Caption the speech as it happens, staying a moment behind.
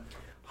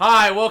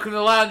Hi, welcome to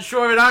the Loud and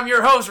Short, and I'm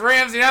your host,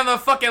 Ramzi, and I'm the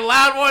fucking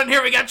loud one.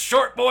 Here we got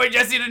Short Boy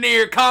Jesse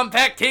Denier,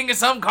 Compact King, as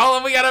some call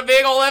him. We got a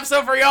big old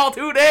episode for y'all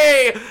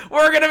today.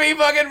 We're gonna be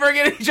fucking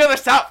bringing each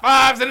other's top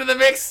fives into the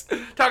mix,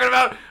 talking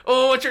about,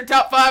 what's your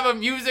top five of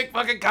music,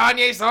 fucking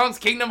Kanye songs,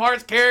 Kingdom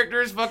Hearts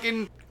characters,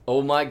 fucking...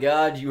 Oh my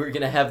god, you are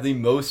gonna have the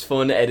most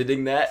fun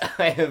editing that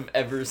I have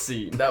ever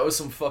seen. That was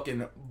some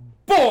fucking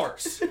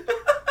bars!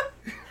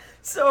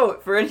 So,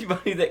 for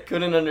anybody that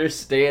couldn't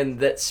understand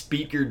that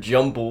speaker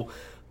jumble,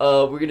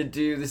 we're gonna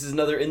do, this is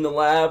another In the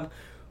Lab.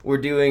 We're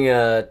doing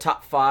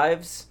top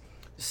fives.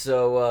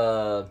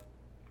 So,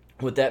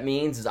 what that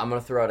means is I'm gonna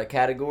throw out a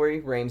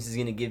category. Rames is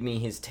gonna give me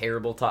his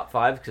terrible top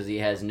five because he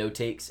has no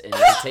takes and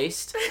no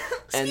taste.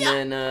 And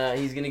then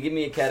he's gonna give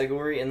me a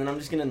category, and then I'm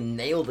just gonna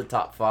nail the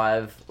top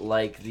five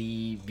like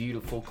the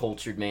beautiful,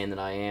 cultured man that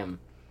I am.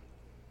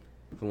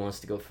 Who wants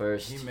to go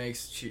first? He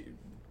makes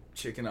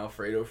chicken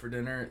Alfredo for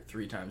dinner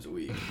 3 times a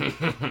week. I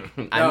make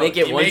it once a week.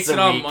 He makes it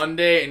on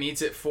Monday and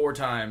eats it 4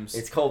 times.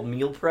 It's called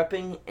meal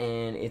prepping,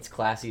 and it's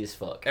classy as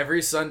fuck.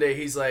 Every Sunday,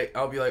 he's like,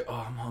 I'll be like,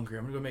 oh, I'm hungry.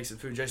 I'm gonna go make some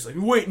food. Jesse's like,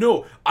 wait,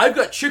 no, I've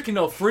got chicken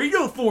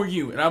Alfredo for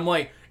you. And I'm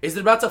like, is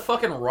it about to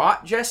fucking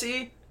rot,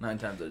 Jesse? 9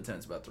 times out of 10,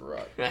 it's about to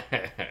rot.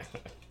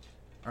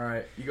 All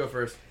right, you go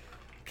first.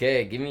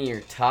 Okay, give me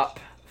your top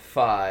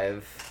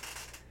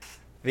 5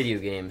 video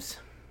games.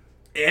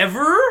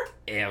 Ever?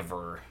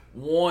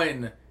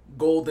 1,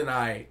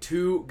 GoldenEye.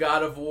 2,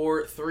 God of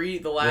War. 3,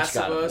 The Last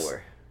of Us.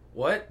 War?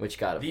 What? Which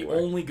God of War? The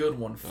only good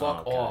one.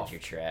 Fuck God, off. You're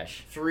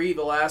trash. 3,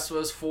 The Last of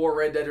Us. 4,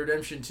 Red Dead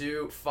Redemption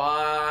 2.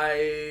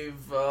 5,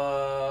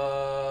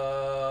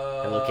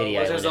 Hello Kitty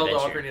Island Zelda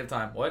Adventure. Ocarina of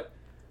Time. What?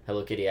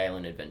 Hello Kitty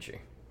Island Adventure.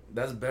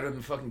 That's better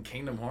than fucking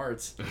Kingdom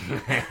Hearts.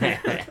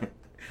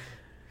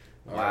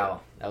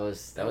 Wow, that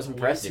was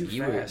impressive.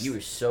 You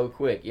were so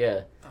quick,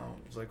 yeah. Oh,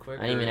 was I quick?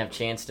 I didn't even have a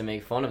chance to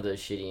make fun of those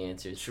shitty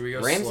answers. Should we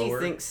go Ramsey slower?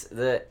 thinks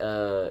that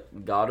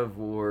God of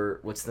War.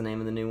 What's the name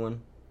of the new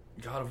one?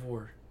 God of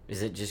War.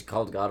 Is it just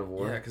called God of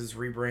War? Yeah, because it's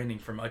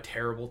rebranding from a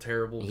terrible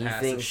He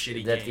past thinks of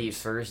shitty that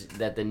games.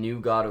 the new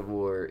God of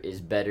War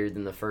is better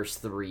than the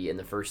first 3, and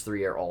the first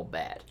 3 are all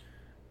bad.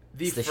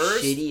 It's the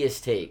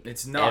shittiest take.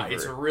 It's not. Ever.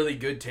 It's a really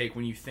good take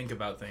when you think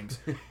about things.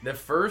 The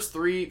first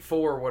 3,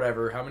 4,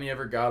 whatever, how many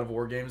ever God of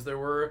War games there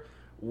were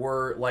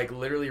like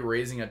literally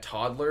raising a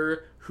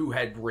toddler who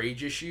had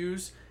rage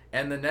issues.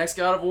 And the next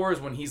God of War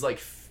is when he's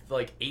like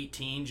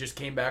 18, just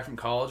came back from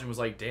college and was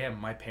like,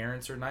 damn, my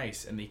parents are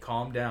nice. And they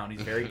calmed down.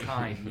 He's very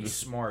kind. And he's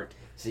smart.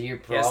 So your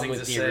problem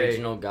with the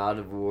original God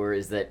of War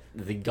is that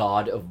the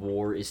God of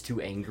War is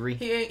too angry?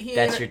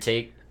 That's your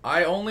take?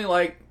 I only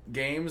like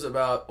games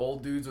about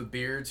old dudes with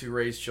beards who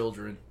raise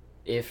children.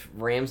 If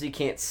Ramsey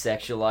can't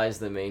sexualize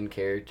the main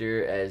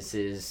character as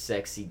his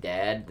sexy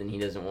dad, then he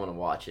doesn't want to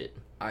watch it.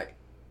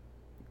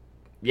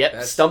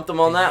 Yep, stumped him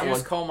on that one. Did you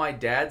just call my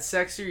dad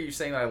sexy, or are you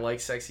saying that I like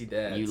sexy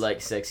dads? You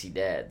like sexy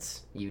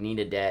dads. You need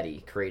a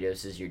daddy.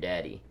 Kratos is your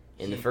daddy.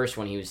 In the first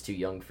one, he was too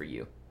young for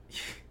you.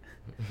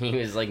 He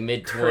was like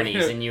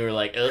mid-20s, and you were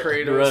like, ugh,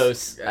 Kratos,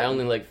 gross. I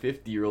only like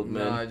 50-year-old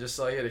men. No, I just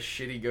saw he had a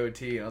shitty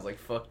goatee, and I was like,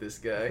 fuck this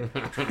guy.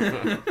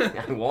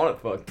 I want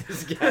to fuck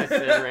this guy,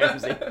 said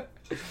Ramsey.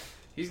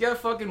 He's got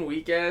fucking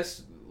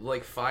weak-ass,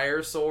 like,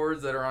 fire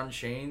swords that are on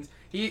chains.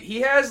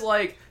 He has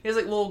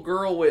little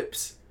girl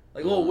whips.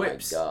 Like little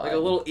whips, like a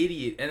little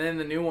idiot. And then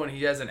the new one,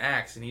 he has an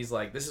axe, and he's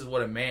like, this is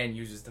what a man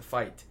uses to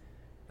fight.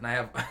 And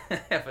I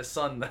have a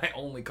son that I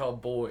only call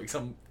boy, because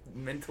I'm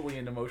mentally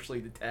and emotionally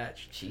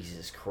detached.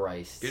 Jesus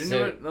Christ. Get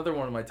into another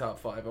one of my top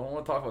 5. I don't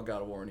want to talk about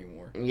God of War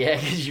anymore. Yeah,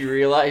 because you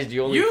realized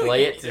you only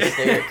play it to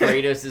stare at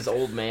Kratos'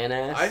 old man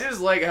ass. I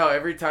just like how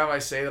every time I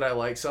say that I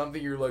like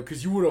something, you're like,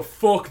 because you want to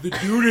fuck the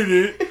dude in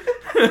it.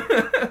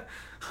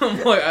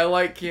 I'm like, I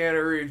like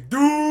Keanu Reeves.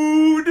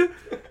 Dude!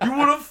 You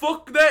want to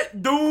fuck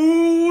that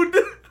dude?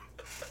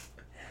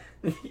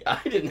 I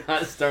did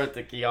not start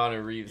the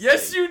Keanu Reeves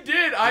Yes, thing. you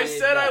did. I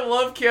said I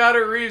love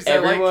Keanu Reeves. I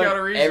like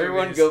Keanu Reeves.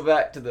 Everyone go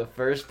back to the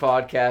first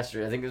podcast,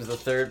 or I think it was the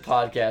 3rd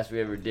podcast we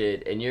ever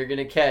did, and you're going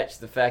to catch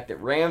the fact that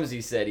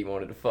Ramsey said he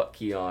wanted to fuck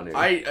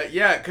Keanu.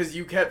 Yeah, because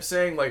you kept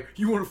saying, like,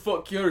 you want to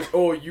fuck Keanu Reeves.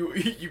 Oh,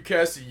 you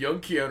cast a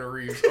young Keanu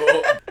Reeves.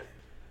 Oh.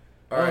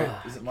 Alright,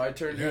 is it my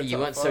turn? Yeah, you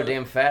went so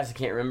damn fast I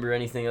can't remember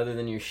anything other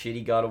than your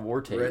shitty God of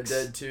War takes. Red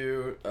Dead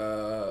 2,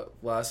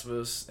 Last of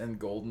Us, and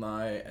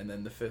GoldenEye, and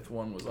then the 5th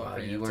one was Ocarina of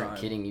Time. You weren't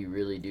kidding, you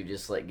really do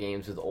just like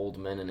games with old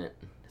men in it.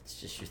 That's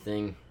just your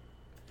thing.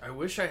 I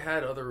wish I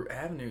had other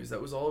avenues.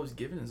 That was all I was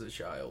given as a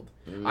child.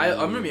 I'm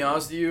going to be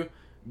honest with you,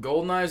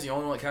 GoldenEye is the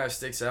only one that kind of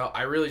sticks out.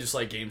 I really just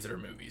like games that are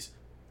movies.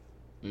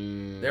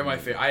 They're my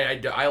favorite.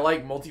 I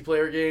like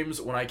multiplayer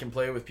games when I can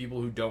play with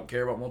people who don't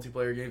care about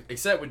multiplayer games.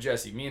 Except with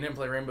Jesse. Me and him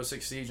play Rainbow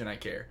Six Siege and I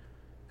care.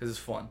 Because it's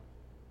fun.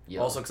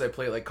 Yo. Also because I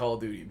play it like Call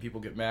of Duty and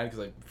people get mad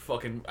because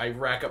I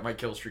rack up my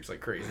kill streaks like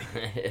crazy.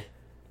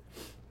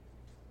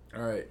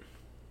 Alright.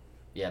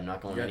 Yeah, I'm not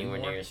going anywhere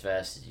near as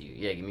fast as you.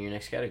 Yeah, give me your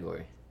next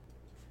category.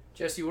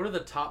 Jesse, what are the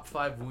top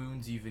 5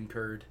 wounds you've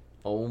incurred?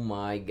 Oh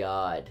my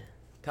god.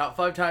 Top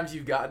 5 times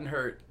you've gotten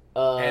hurt.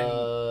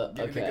 And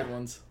give me the good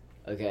ones.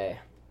 Okay.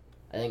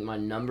 I think my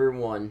number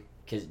 1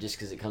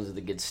 because it comes with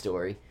a good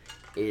story,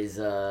 is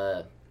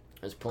I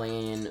was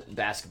playing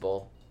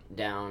basketball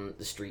down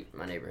the street in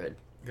my neighborhood.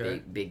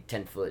 Okay. Big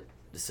 10-foot,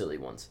 the silly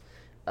ones.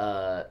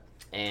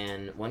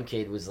 And one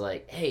kid was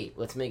like, hey,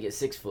 let's make it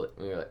 6 foot.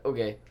 And we were like,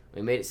 okay.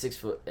 We made it 6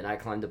 foot, and I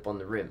climbed up on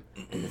the rim,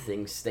 and the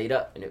thing stayed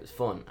up, and it was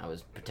fun. I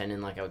was pretending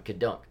like I could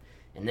dunk.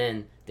 And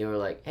then they were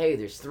like, hey,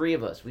 there's 3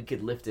 of us. We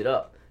could lift it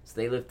up. So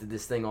they lifted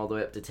this thing all the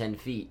way up to 10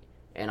 feet,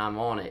 and I'm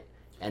on it.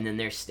 And then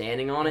they're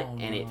standing on it,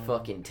 and it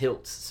fucking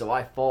tilts. So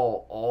I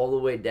fall all the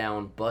way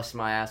down, bust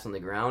my ass on the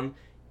ground,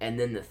 and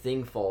then the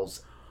thing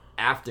falls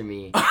after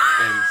me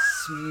and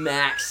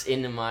smacks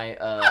into my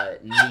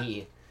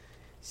knee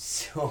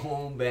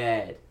so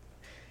bad.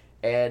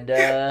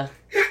 And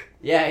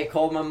yeah, I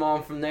called my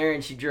mom from there,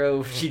 and she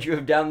drove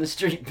down the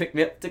street, picked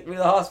me up, took me to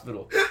the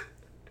hospital.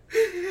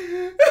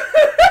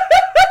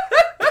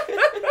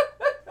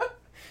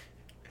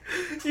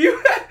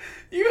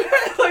 You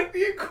had like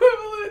the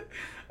equivalent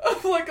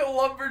of like a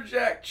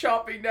lumberjack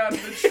chopping down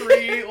the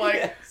tree, like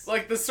Yes.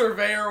 like the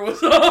surveyor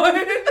was on.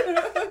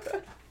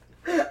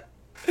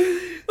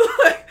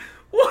 Like,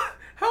 what?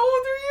 How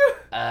old are you?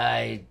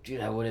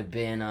 I would have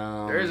been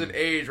There's an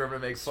age where I'm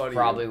gonna make fun of you.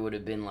 probably would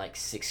have been like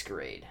 6th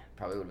grade.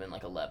 Probably would have been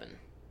like 11.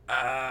 All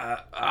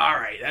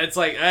right. That's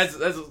like that's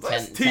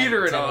 10,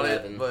 teetering 10, on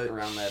 11, it, but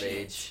around that shit.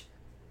 age.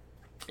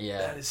 Yeah.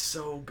 That is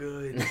so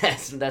good.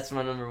 That's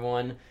my number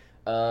 1.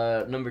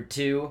 Number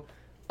 2,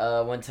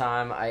 one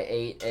time I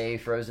ate a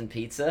frozen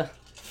pizza.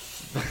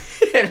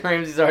 And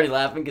Ramsey's already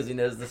laughing because he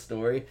knows the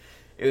story.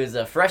 It was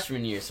a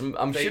freshman year, so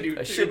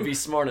I should be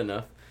smart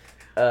enough.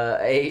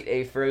 I ate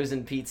a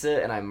frozen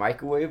pizza and I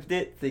microwaved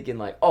it, thinking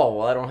like, oh,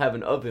 well, I don't have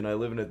an oven. I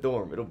live in a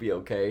dorm. It'll be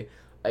okay.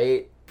 I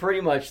ate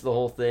pretty much the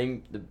whole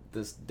thing.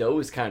 This dough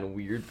is kind of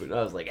weird, but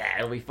I was like,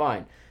 it'll be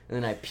fine. And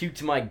then I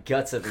puked my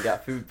guts up and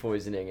got food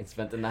poisoning and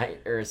spent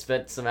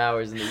some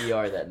hours in the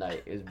ER that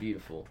night. It was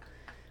beautiful.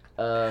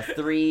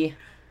 3,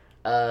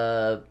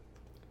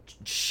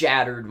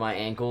 shattered my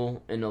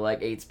ankle into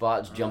like 8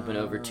 spots, jumping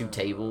over 2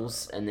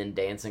 tables and then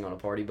dancing on a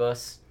party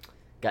bus.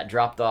 Got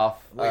dropped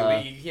off.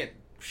 Wait, you can't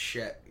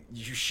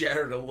you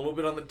shattered a little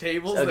bit on the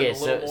tables, Okay,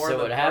 then a little more so on the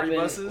what party happened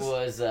buses?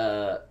 was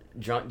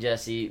drunk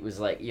Jesse was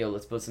like, yo,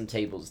 let's put some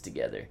tables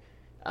together.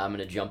 I'm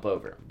gonna jump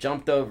over.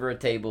 Jumped over a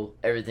table,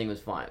 everything was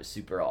fine. It was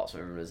super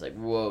awesome. Everyone was like,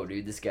 whoa,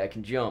 dude, this guy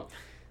can jump.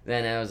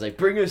 Then I was like,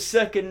 bring a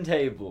second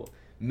table.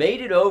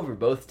 Made it over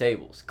both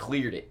tables,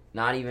 cleared it.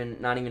 Not even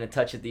a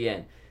touch at the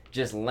end.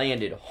 Just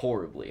landed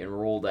horribly and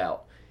rolled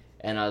out.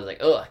 And I was like,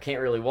 ugh, I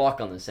can't really walk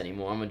on this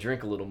anymore. I'm gonna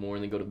drink a little more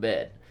and then go to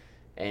bed.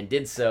 And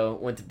did so,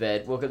 went to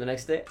bed, woke up the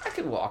next day. I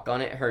could walk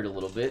on it, hurt a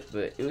little bit,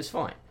 but it was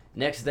fine.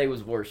 Next day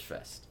was Worst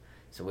Fest.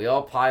 So we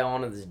all pile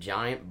onto this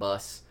giant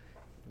bus,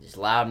 just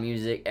loud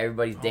music,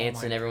 everybody's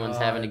dancing, everyone's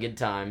having a good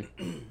time.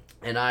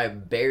 And I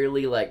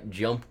barely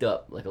jumped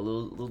up, like a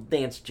little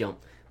dance jump,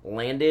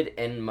 landed,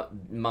 and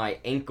my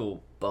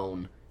ankle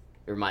bone,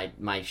 or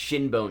my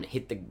shin bone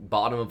hit the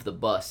bottom of the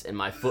bus, and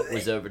my foot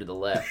was over to the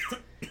left.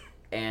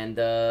 And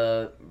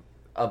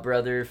a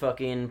brother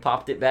fucking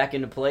popped it back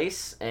into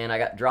place, and I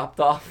got dropped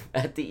off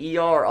at the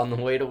ER on the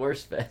way to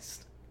Worst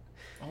Fest.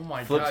 Oh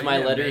my Flipped god! my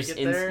you didn't letters make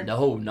it there?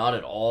 No, not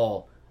at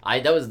all.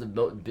 That was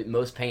the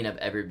most pain I've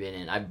ever been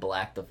in. I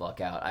blacked the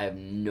fuck out. I have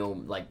no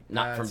not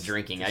from That's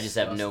drinking. I just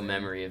have no disgusting.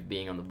 memory of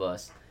being on the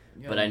bus.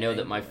 You But got I know an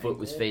that my ankle- foot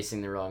was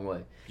facing the wrong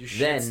way. Your shit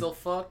Then- still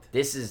fucked?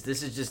 This is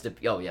just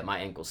my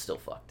ankle's still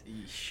fucked.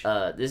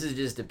 Yeesh. This is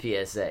just a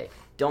PSA.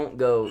 Don't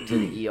go to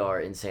the ER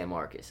in San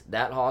Marcos.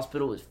 That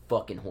hospital is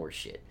fucking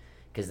horseshit.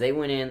 Because they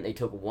went in, they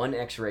took one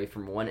X-ray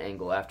from one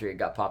angle after it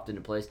got popped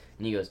into place,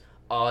 and he goes,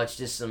 "Oh, it's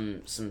just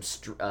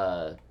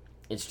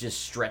it's just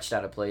stretched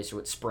out of place, or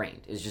it's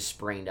sprained. It's just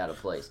sprained out of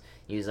place."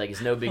 He was like, "It's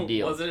no big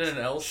deal." Was it an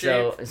L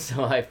shape?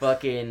 So I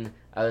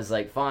was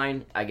like,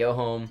 fine. I go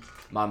home.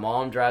 My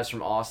mom drives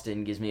from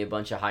Austin, gives me a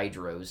bunch of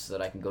hydros so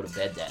that I can go to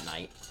bed that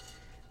night.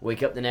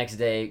 Wake up the next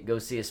day, go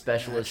see a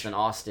specialist in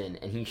Austin,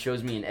 and he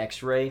shows me an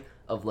X-ray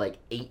of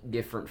 8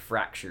 different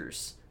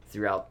fractures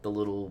throughout the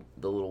little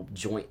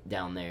joint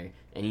down there.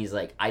 And he's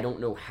like, "I don't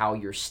know how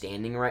you're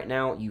standing right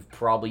now. You've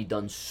probably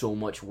done so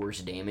much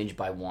worse damage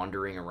by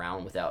wandering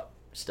around without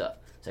stuff."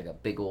 It's like a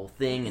big old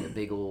thing and a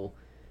big old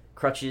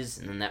crutches,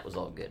 and then that was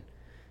all good.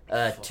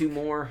 2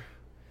 more.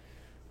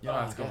 You don't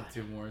have to go with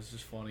 2 more. It's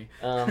just funny.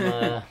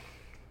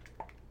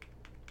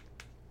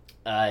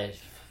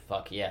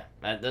 Fuck yeah.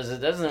 Those are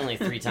the only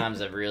 3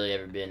 times I've really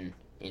ever been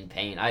in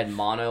pain. I had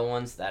mono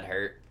once. That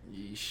hurt.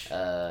 Yeesh.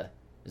 I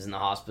was in the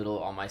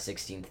hospital on my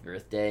 16th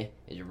birthday.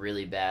 It was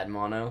really bad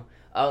mono.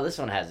 Oh, this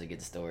one has a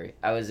good story.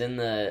 I was in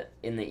the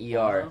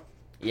ER. Bono?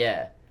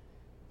 Yeah.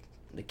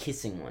 The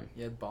kissing one.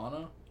 You had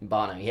Bono?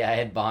 Bono. Yeah, I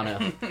had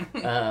Bono.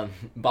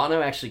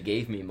 Bono actually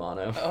gave me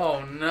mono.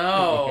 Oh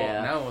no!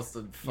 Yeah. Now what's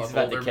the fuck He's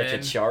about to older catch man?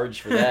 a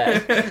charge for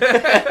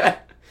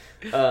that.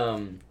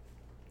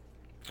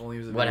 Only he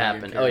was a What video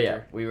game happened? Oh yeah,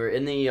 character. we were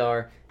in the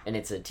ER, and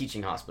it's a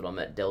teaching hospital. I'm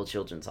at Dell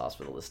Children's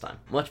Hospital this time.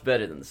 Much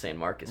better than the San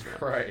Marcos one.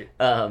 Right.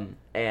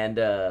 And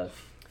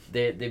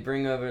They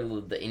bring over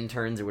the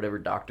interns or whatever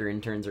doctor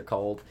interns are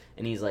called,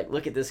 and he's like,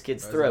 look at this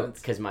kid's throat,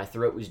 Residents. because my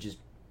throat was just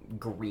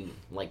green,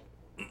 like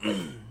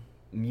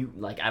mute,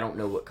 like I don't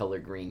know what color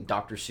green,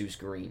 Dr. Seuss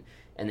green.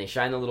 And they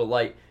shine a little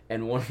light,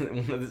 and one of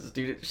the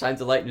students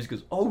shines a light and just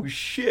goes, "Oh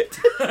shit!"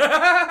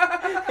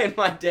 And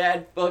my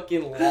dad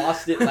fucking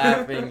lost it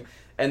laughing,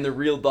 and the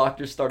real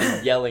doctor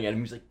started yelling at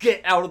him. He's like,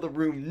 "Get out of the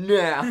room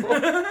now!"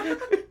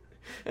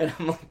 And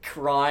I'm like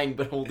crying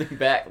but holding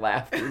back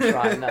laughter,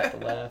 trying not to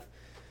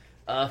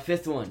laugh.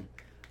 Fifth one.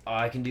 Oh,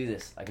 I can do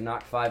this. I can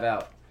knock 5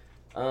 out.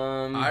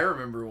 I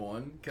remember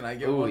one. Can I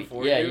get one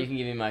for you? Yeah, you? you can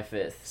give me my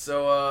 5th.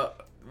 So,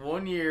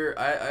 one year,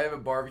 I have a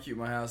barbecue at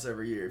my house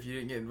every year. If you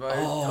didn't get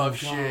invited, tough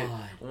shit.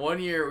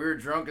 One year, we were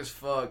drunk as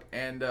fuck,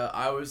 and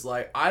I was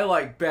like, I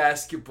like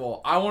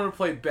basketball. I want to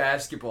play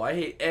basketball. I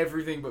hate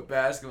everything but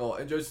basketball.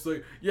 And Jesse's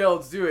like, yeah,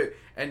 let's do it.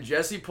 And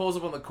Jesse pulls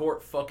up on the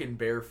court fucking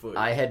barefoot.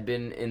 I had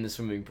been in the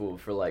swimming pool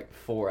for like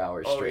 4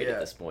 hours straight at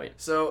this point.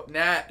 So,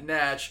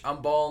 Natch,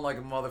 I'm balling like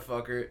a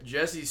motherfucker.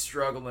 Jesse's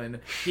struggling.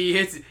 He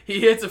hits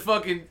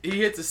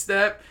a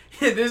step.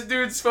 This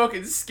dude's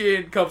fucking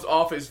skin comes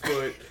off his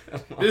foot.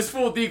 This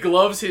fool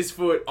degloves his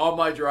foot on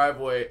my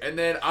driveway, and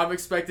then I'm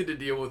expected to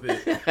deal with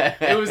it.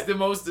 It was the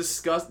most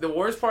disgusting. The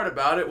worst part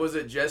about it was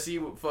that Jesse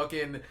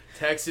fucking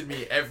texted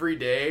me every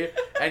day,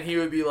 and he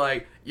would be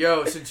like,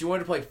 yo, since you wanted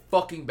to play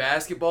fucking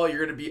basketball,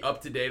 you're going to be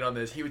up to date on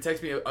this. He would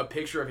text me a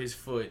picture of his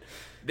foot.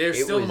 They're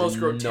still the most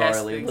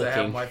grotesque things I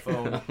have on my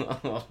phone.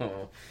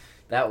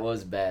 That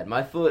was bad.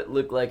 My foot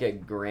looked like a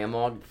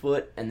grandma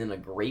foot, and then a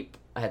grape.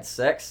 I had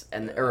sex,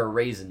 or a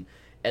raisin.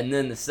 And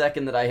then the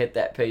second that I hit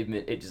that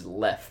pavement, it just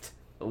left.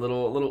 A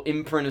little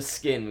imprint of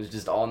skin was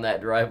just on that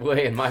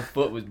driveway, and my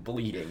foot was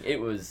bleeding. It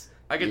was...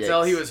 I could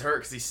tell he was hurt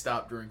because he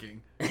stopped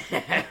drinking.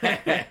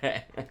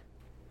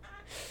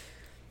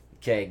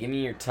 Okay, give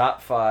me your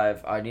top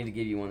 5. I need to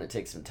give you one that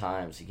takes some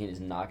time, so you can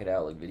just knock it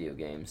out like video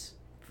games.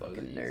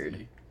 Fucking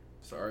nerd.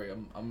 Sorry,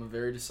 I'm a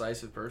very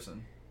decisive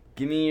person.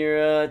 Give me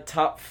your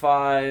top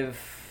 5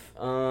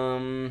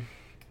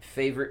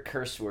 favorite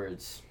curse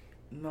words.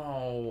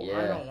 No,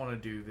 I don't want to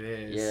do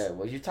this. Yeah,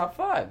 what's your top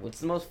 5? What's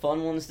the most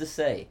fun ones to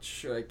say?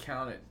 Should I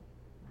count it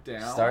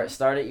down?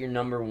 Start at your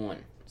number 1.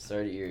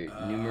 Start at your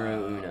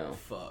numero uno.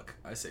 Fuck.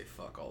 I say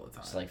fuck all the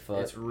time. Just like fuck.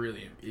 It's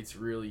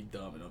really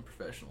dumb and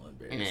unprofessional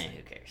and embarrassing.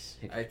 Who cares?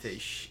 I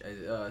take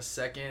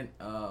second,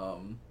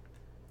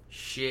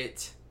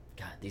 shit.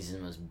 God, these are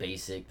the most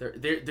basic.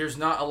 There's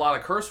not a lot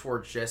of curse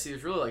words, Jesse.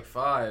 There's really like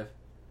 5.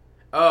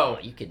 Oh,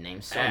 you could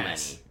name so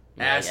ass.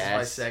 many. Ass is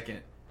my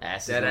second.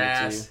 Ass Dead is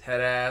ass,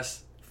 head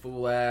ass,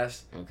 fool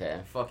ass.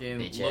 Okay. Fucking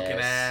bitch looking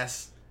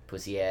ass.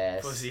 Pussy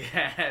ass. Pussy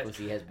ass.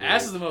 Pussy has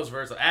ass is the most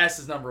versatile. Ass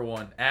is number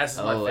 1. Ass is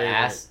my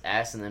favorite.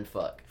 Ass and then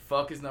fuck.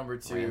 Fuck is number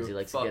 2. Ramzi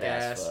likes fuck a good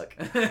ass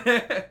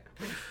fuck.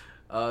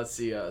 Let's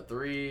see.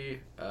 3.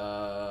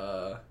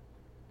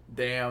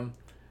 Damn.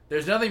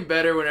 There's nothing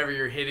better whenever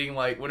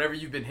whenever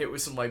you've been hit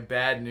with some like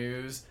bad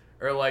news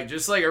or like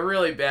just like a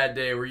really bad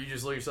day where you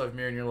just look yourself in the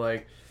mirror and you're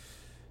like,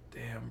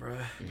 damn, bro,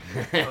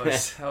 that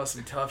was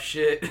some tough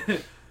shit.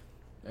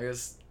 I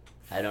guess.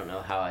 I don't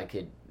know how I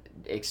could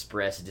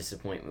express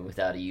disappointment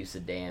without a use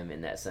of damn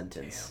in that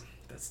sentence. Damn,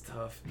 that's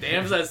tough.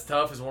 Damn's that's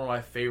tough is one of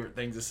my favorite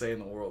things to say in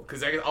the world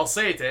because I'll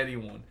say it to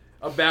anyone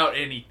about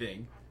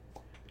anything.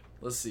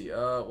 Let's see.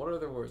 What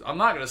other words? I'm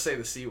not gonna say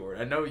the C word.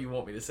 I know you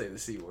want me to say the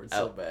C word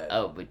so bad.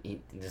 Oh, but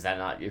is that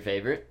not your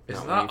favorite?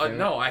 It's not.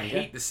 No, I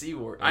hate the C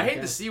word. I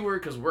hate the C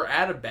word because we're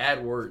out of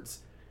bad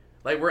words.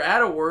 Like we're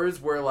out of words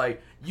where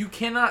like you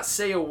cannot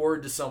say a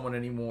word to someone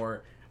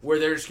anymore where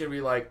they're just gonna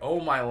be like, "Oh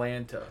my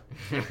Lanta."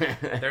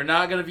 They're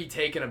not gonna be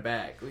taken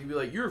aback. You'd be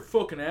like, "You're a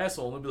fucking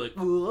asshole," and they'll be like,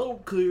 "Well, I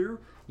don't care."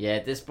 Yeah,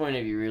 at this point,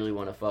 if you really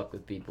want to fuck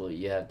with people,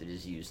 you have to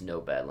just use no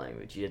bad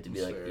language. You have to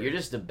be like, Fair. "You're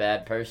just a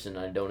bad person.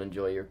 I don't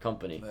enjoy your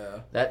company."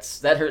 Yeah.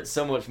 That hurts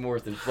so much more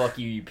than "fuck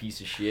you, you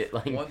piece of shit."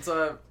 Like once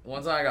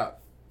I got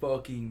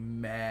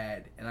fucking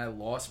mad and I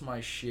lost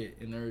my shit,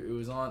 and it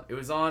was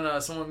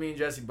on someone me and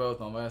Jesse both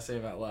know. I'm gonna say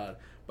it out loud,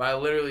 but I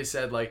literally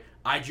said like,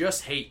 "I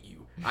just hate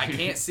you. I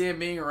can't stand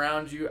being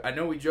around you. I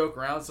know we joke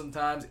around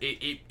sometimes.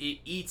 It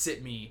eats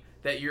at me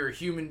that you're a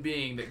human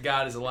being that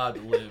God is allowed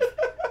to live."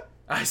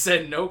 I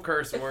said no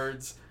curse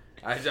words.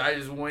 I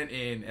just went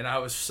in, and I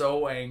was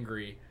so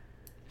angry.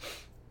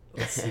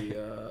 Let's see.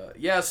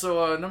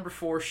 So number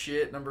 4,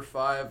 shit. Number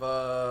 5,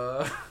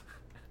 I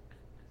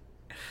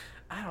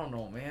don't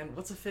know, man.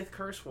 What's a 5th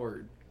curse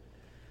word?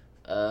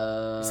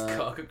 Is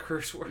cuck a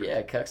curse word?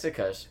 Yeah, cuck's a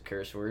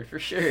curse word for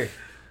sure.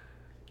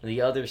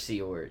 The other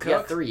C word. Cuck, you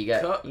got 3. You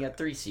got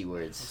 3 C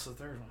words. What's the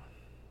third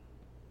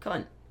Cunt.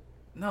 one?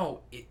 No,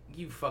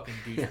 you fucking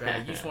douchebag.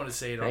 You just want to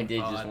say it on I the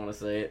did pod. just want to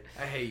say it.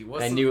 I hate you.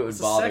 I knew it would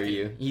bother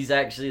you. He's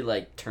actually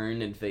like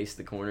turned and faced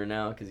the corner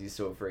now because he's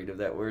so afraid of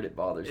that word. It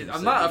bothers him.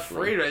 I'm not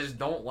afraid. I just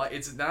don't like.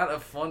 It's not a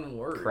fun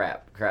word.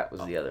 Crap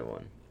was the other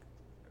one.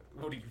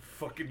 What are you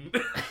fucking?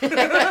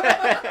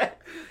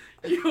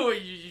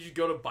 you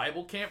go to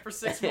Bible camp for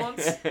 6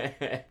 months?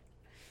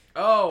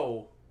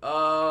 Oh,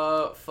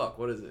 fuck.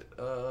 What is it?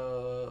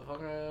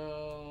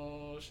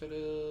 shut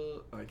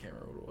up. I can't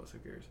remember what it was. Who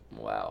cares?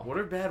 Wow. What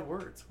are bad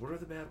words? What are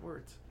the bad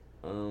words?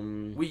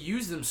 We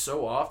use them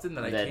so often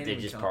that I can't they're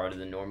just part of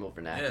the normal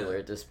vernacular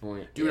at this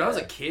point. Dude, when I was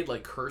a kid,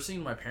 like,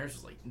 cursing, my parents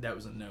was like, that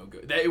was a no-go.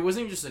 It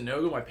wasn't even just a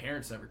no-go, my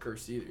parents never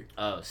cursed either.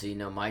 Oh, see,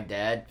 no, my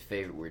dad,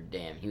 favorite word,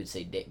 damn. He would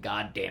say,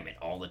 God damn it,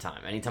 all the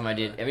time.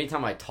 Every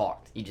time I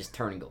talked, he'd just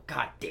turn and go,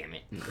 God damn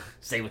it, and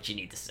say what you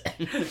need to say.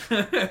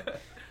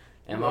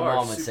 And my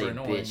mom would say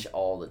bitch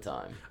all the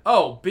time.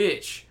 Oh,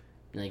 bitch.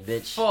 Like,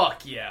 bitch.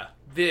 Fuck yeah.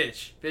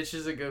 Bitch. Bitch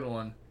is a good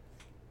one.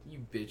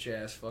 You bitch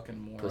ass fucking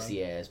moron.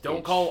 Pussy ass.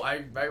 Don't call I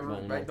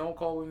don't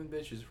call women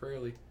bitches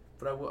rarely,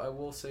 but I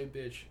will say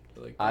bitch.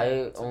 Like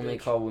I only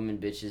call women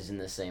bitches in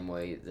the same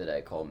way that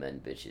I call men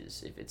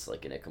bitches. If it's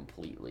like in a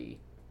completely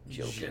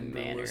joking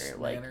manner,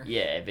 like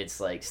yeah, if it's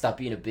like stop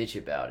being a bitch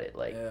about it,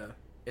 like yeah.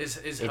 Is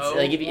it's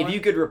like if you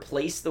could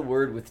replace the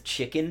word with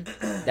chicken,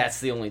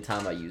 that's the only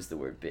time I use the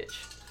word bitch.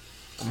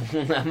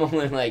 I'm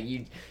only like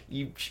you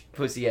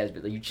pussy ass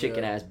bitch, like you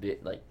chicken ass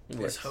bitch. Like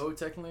is hoe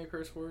technically a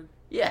curse word?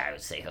 Yeah, I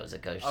would say hoe's a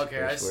curse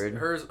word.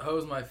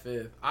 Hoe's my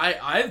fifth.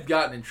 I've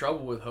gotten in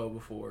trouble with hoe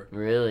before.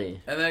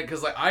 Really? And then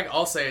because like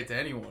I'll say it to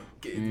anyone.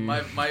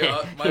 My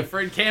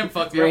friend Cam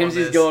fucked me up on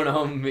Ramsey's this. going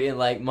home being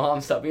like,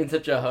 Mom, stop being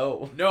such a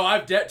hoe.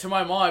 No, to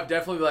my mom I've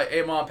definitely been like,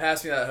 hey mom,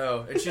 pass me that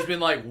hoe, and she's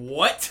been like,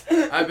 what?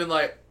 I've been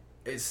like,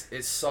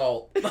 it's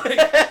salt.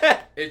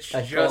 Like it's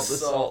just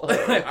salt.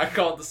 I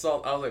called the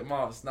salt. I was like,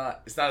 Mom, it's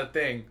not a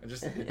thing.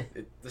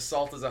 The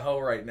salt is a hoe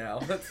right now.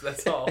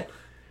 That's all.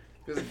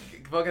 Because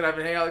fucking I've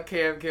been hanging out with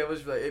Cam. Cam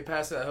was like, hey,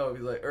 pass me that hoe.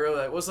 He's like, or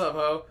like, what's up,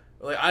 hoe?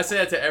 Like I say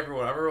that to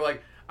everyone. I remember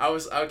like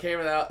I came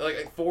out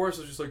like Forrest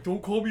was just like,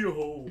 don't call me a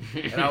hoe,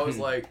 and I was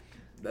like,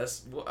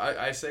 that's what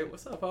I say,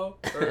 what's up, hoe,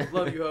 or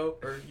love you, hoe,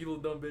 or you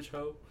little dumb bitch,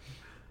 hoe.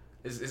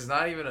 It's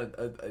not even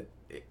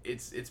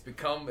it's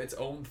become its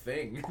own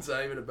thing. It's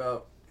not even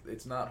about.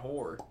 It's not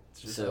whore.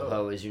 It's just so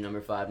hoe is your number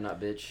 5, not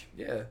bitch.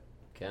 Yeah.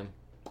 Okay.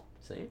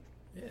 See.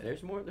 Yeah.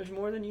 There's more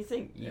than you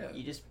think.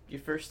 You just your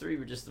first 3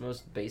 were just the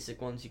most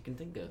basic ones you can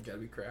think of. Gotta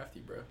be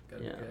crafty, bro.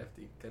 Gotta be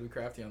crafty. Gotta be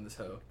crafty on this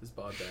hoe. This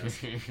podcast.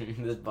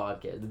 This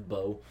podcast. The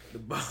bow. The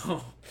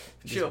bow.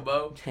 Chill,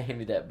 bow. Hand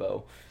me that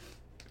bow.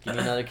 Give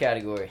me another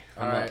category.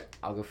 Alright.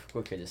 I'll go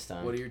quicker this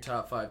time. What are your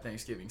top 5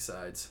 Thanksgiving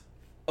sides?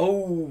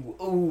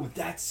 Oh,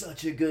 that's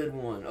such a good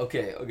one.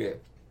 Okay.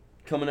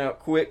 Coming out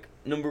quick.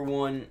 Number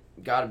 1,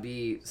 gotta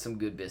be some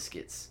good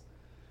biscuits.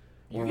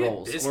 Or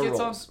rolls.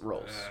 Biscuits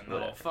rolls.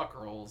 No, fuck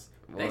rolls.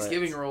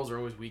 Thanksgiving rolls are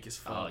always weak as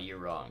fuck. Oh, you're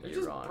wrong. They're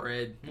just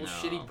bread.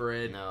 Shitty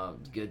bread. No,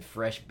 good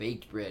fresh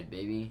baked bread,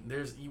 baby.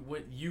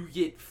 You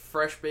get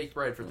fresh baked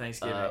bread for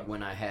Thanksgiving.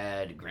 When I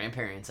had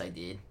grandparents, I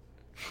did.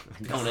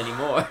 I don't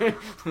anymore.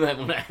 But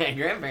when I had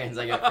grandparents,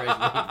 I got fresh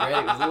baked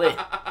bread. It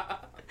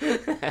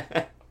was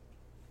lit.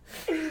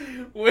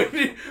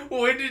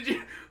 When did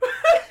you?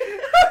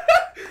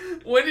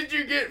 When did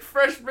you get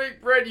fresh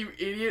baked bread, you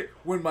idiot?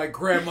 When my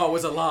grandma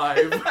was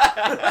alive.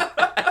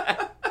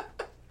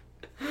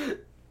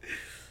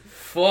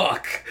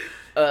 Fuck.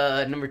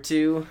 Number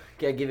 2,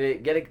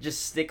 gotta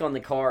just stick on the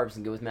carbs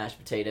and go with mashed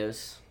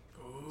potatoes.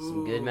 Ooh.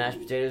 Some good mashed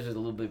potatoes with a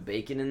little bit of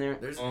bacon in there.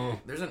 There's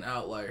an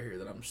outlier here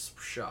that I'm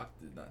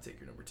shocked did not take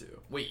your number 2.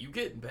 Wait, you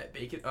get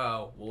bacon?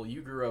 Oh, well,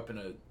 you grew up in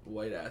a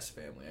white ass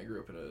family. I grew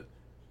up in a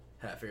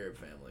half Arab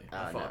family.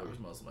 My father was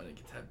Muslim. I didn't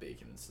get to have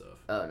bacon and stuff.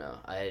 Oh no,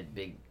 I had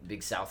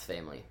big South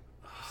family,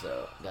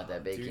 so got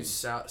that bacon. Dude,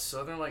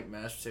 Southern like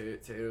mashed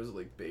potatoes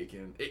like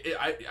bacon.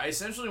 I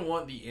essentially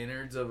want the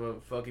innards of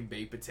a fucking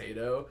baked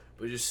potato,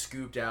 but just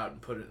scooped out and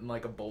put it in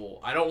like a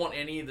bowl. I don't want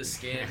any of the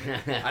skin.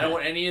 I don't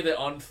want any of the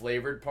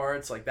unflavored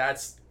parts. Like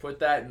put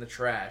that in the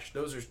trash.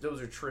 Those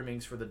are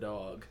trimmings for the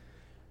dog.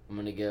 I'm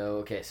gonna go.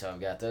 Okay, so I've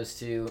got those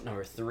 2.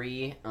 Number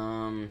 3.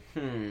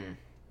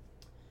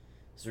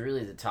 It's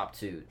really the top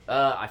 2.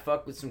 I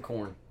fuck with some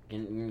corn.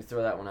 Can you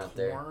throw that one out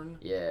there? Corn?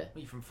 Yeah.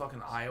 What, you from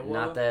fucking Iowa?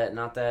 Not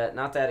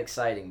that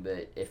exciting,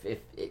 but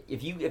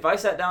if I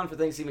sat down for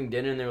Thanksgiving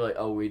dinner and they were like,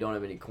 "Oh, we don't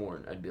have any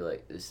corn," I'd be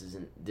like, "This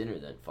isn't dinner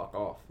then. Fuck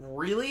off."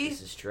 Really?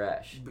 This is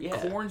trash. But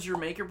corn's your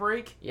make or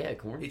break? Yeah,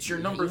 corn. It's your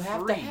number 3. You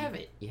have to have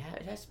it. Yeah,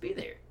 it has to be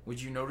there.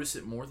 Would you notice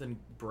it more than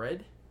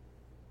bread?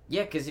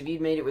 Yeah, because if you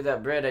made it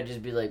without bread, I'd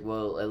just be like,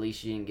 well, at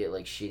least you didn't get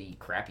like shitty,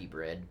 crappy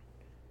bread.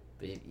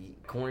 But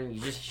corn, you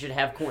just should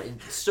have corn.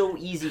 It's so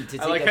easy to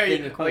take a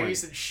thing of corn. I like you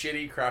said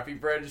shitty, crappy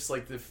bread, just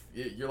like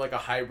you're like a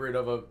hybrid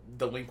of a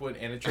delinquent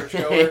and a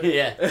churchgoer.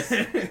 Yeah.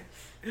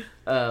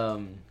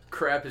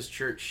 Crap is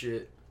church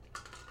shit.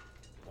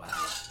 Wow.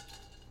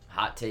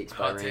 Hot takes by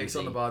Ramzi. Hot takes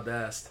on the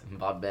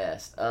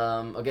Bodbast.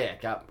 Okay, I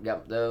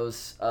got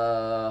those.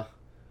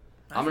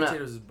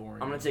 Potatoes is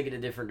boring. I'm gonna take it a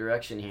different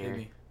direction here.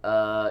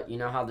 You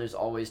know how there's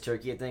always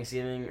turkey at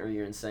Thanksgiving, or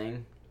you're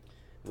insane?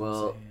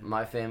 Well,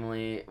 my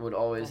family would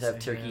always have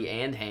turkey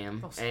and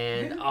ham.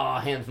 And,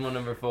 ham's my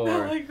number 4.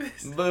 I like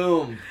this.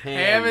 Boom.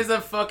 Ham is a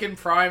fucking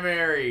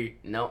primary.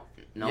 Nope.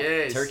 No,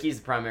 Yes. turkey's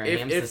the primary.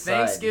 Ham's If the side.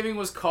 Thanksgiving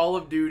was Call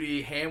of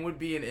Duty, ham would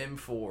be an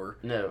M4.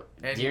 No,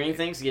 And during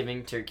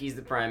Thanksgiving, turkey's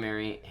the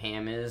primary,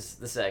 ham is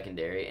the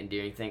secondary, and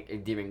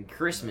during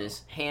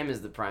Christmas, ham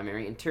is the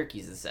primary and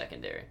turkey's the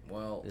secondary.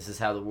 Well, This is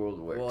how the world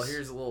works. well,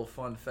 here's a little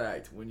fun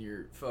fact: when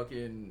your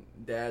fucking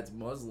dad's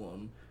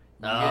Muslim,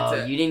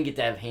 you didn't get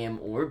to have ham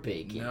or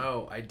bacon.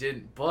 No, I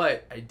didn't.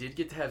 But I did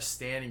get to have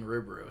standing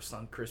rib roast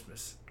on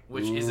Christmas,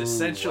 which is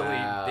essentially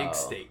big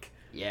steak.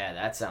 Yeah,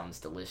 that sounds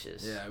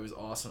delicious. Yeah, it was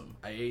awesome.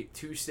 I ate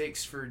 2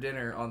 steaks for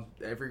dinner on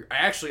every.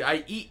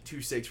 I eat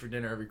 2 steaks for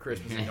dinner every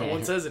Christmas, and no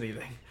one says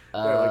anything.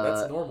 They're like,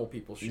 that's normal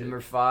people shit.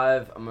 Number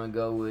 5, I'm gonna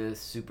go with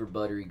super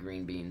buttery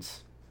green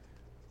beans.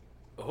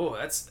 Oh,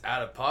 that's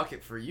out of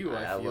pocket for you.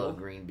 I feel. love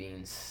green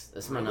beans.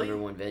 That's Really? my number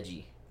 1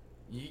 veggie.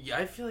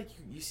 I feel like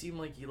you seem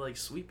like you like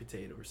sweet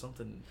potato or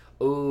something.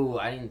 Oh,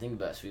 I didn't think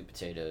about sweet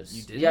potatoes.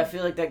 You didn't? Yeah, I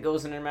feel like that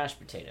goes in their mashed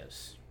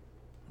potatoes.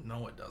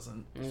 No, it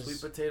doesn't. Yes.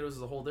 Sweet potatoes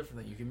is a whole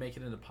different thing. You can make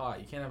it into pie.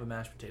 You can't have a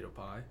mashed potato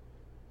pie.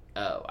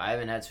 Oh, I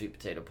haven't had sweet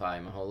potato pie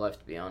my whole life,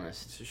 to be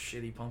honest. It's just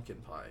shitty pumpkin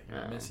pie.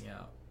 You're Oh. missing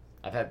out.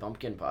 I've had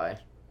pumpkin pie.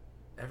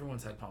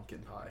 Everyone's had pumpkin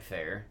pie.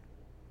 Fair.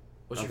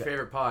 What's your Okay.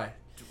 favorite pie?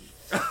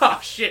 Oh,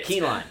 shit.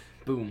 Key lime.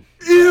 Boom.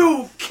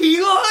 Ew,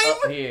 key lime?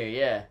 Up here,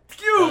 yeah.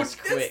 Dude, That's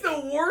that's quick.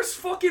 the worst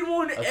fucking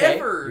one Okay,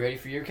 ever. you ready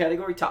for your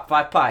category? Top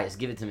 5 pies.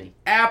 Give it to me.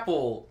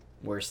 Apple,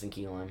 Worse than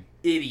key lime.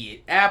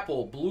 idiot.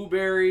 Apple,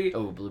 blueberry,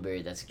 Oh,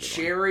 blueberry. That's a good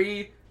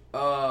cherry.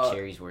 one.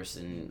 Cherry's worse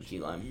than key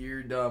lime.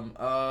 You're dumb.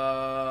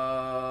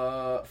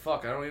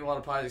 Fuck, I don't eat a lot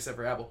of pies except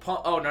for apple.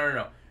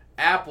 No.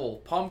 Apple,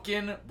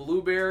 pumpkin,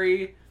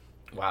 blueberry.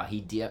 Wow,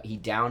 he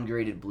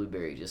downgraded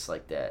blueberry just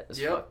like that. That's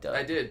Yep, fucked up.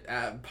 I did.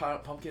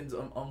 Pumpkin's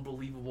an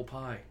unbelievable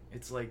pie.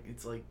 It's like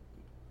the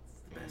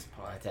best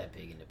I'm pie. not that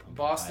big into pumpkin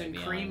Boston pie, to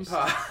be cream honest.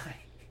 pie.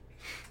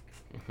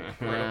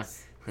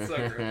 Gross.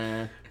 So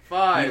gross. He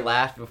 5.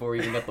 laughed before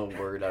he even got the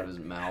word out of his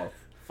mouth.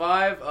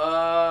 5.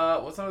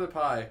 What's another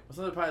pie? What's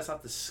another pie that's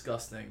not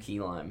disgusting? Key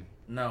lime.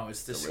 No,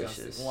 it's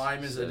disgusting. Delicious.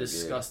 Lime is So a good.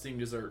 disgusting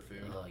dessert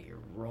food. Oh, you're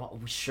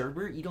wrong.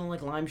 Sherbet? You don't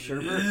like lime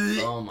sherbet?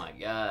 Oh my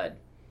god.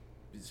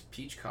 Is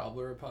peach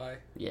cobbler a pie?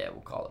 Yeah,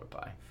 we'll call it a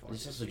pie. Fuck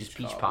There's it, also just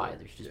peach cobbler. pie.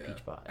 There's just Yeah.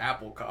 peach pie.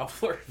 Apple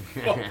cobbler.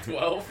 Fuck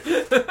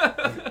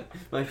 12.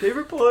 My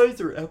favorite pies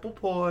are apple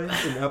pie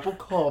and apple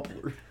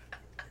cobbler.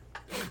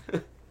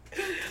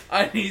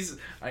 I need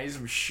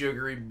some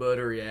sugary,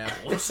 buttery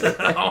apples.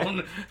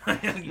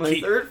 My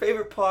third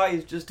favorite pie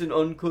is just an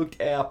uncooked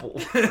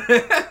apple.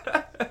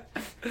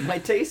 My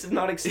tastes have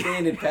not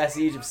expanded past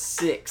the age of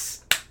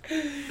 6.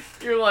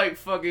 You're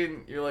like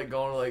going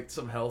to like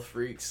some health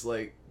freaks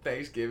like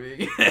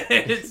Thanksgiving.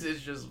 it's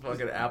just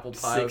fucking apple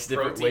pie. 6 with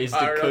different protein ways to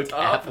powder on cook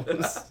top.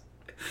 apples.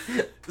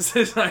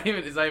 It's not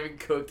even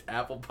cooked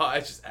apple pie.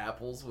 It's just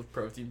apples with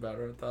protein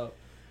powder on top.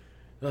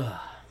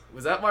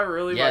 Was that my Yeah,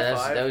 my that's-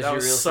 5? that was your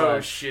real so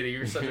 5. shitty.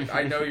 You're such a,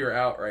 I know you're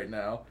out right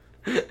now.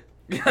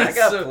 I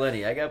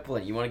got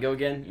plenty. You want to go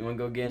again?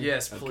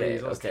 Yes, please. Okay,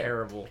 That was okay.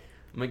 terrible.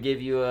 I'm gonna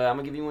give you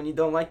one you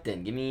don't like.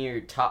 Then give me your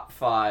top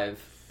 5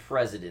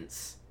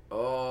 presidents.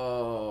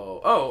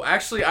 Oh,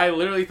 actually, I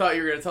literally thought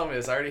you were gonna tell me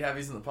this. I already have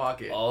these in the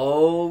pocket.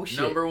 Oh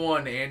shit! Number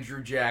 1,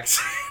 Andrew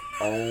Jackson.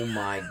 Oh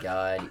my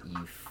god,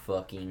 you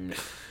fucking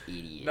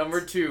idiot. Number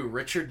 2,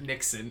 Richard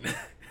Nixon.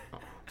 Oh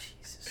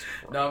Jesus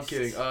Christ. No, I'm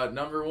kidding.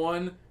 Number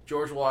 1,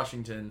 George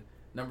Washington.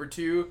 Number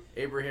 2,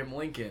 Abraham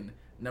Lincoln.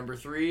 Number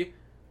 3,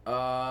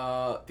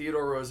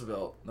 Theodore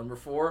Roosevelt. Number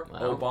 4, Wow,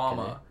 Obama.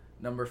 okay.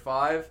 Number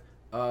 5,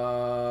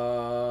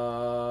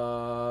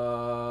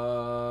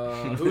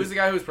 who was the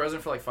guy who was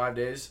president for like 5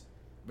 days?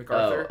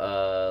 MacArthur?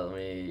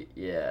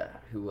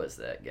 Who was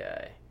that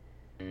guy?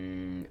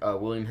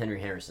 William Henry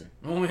Harrison.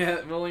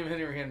 William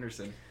Henry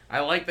Henderson. I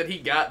like that he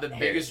got the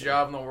biggest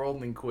job in the world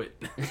and then quit.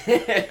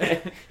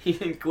 He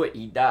didn't quit,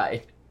 he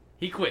died.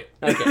 He quit.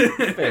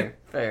 Okay,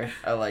 fair.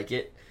 I like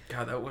it.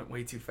 God, that went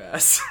way too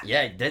fast.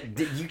 Yeah,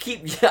 you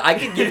keep. I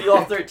could give you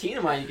all 13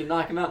 of mine. You can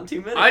knock them out in 2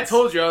 minutes. I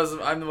told you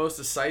I'm the most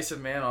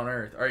decisive man on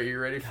earth. All right, you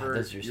ready for?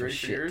 Those are you some ready for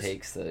shit yours?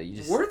 takes, though. You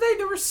just Were they?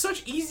 There were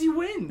such easy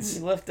wins.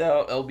 you left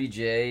out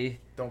LBJ.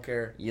 Don't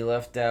care. You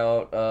left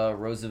out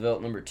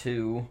Roosevelt number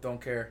 2.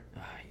 Don't care.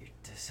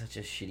 You're such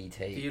a shitty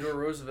take. Theodore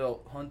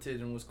Roosevelt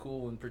hunted and was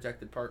cool and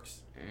protected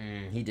parks.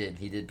 He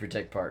did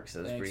protect parks.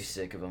 That was Thanks. pretty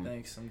sick of him.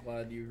 Thanks. I'm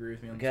glad you agree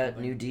with me on We got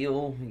something. New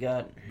Deal. We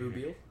got.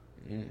 Boobiel.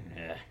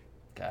 Yeah.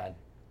 God.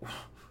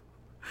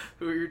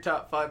 Who are your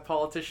top 5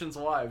 politicians'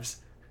 wives?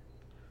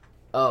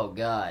 Oh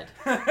God.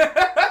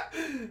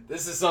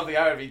 This is something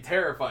I would be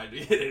terrified to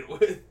get in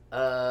with.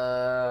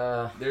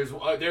 There's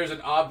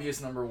an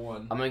obvious number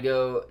 1. I'm gonna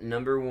go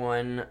number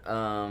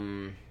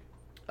 1.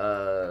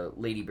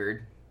 Lady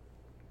Bird.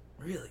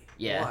 Really?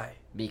 Yeah. Why?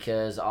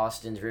 Because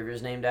Austin's River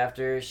is named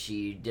after her.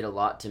 She did a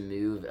lot to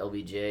move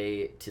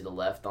LBJ to the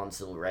left on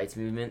civil rights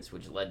movements,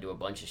 which led to a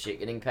bunch of shit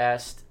getting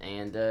passed.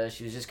 And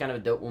she was just kind of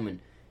a dope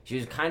woman. She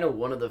was kind of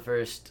one of the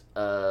first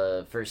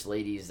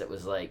ladies that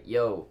was like,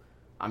 yo,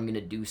 I'm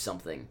gonna do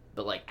something,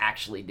 but like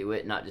actually do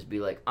it, not just be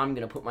like, I'm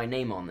gonna put my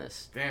name on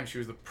this. Damn, she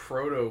was the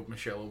proto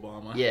Michelle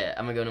Obama. Yeah,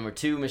 I'm gonna go number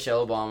 2,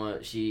 Michelle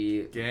Obama.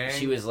 She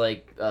was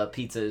like,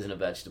 pizza isn't a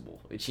vegetable,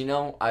 which, you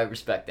know, I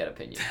respect that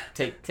opinion.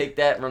 Take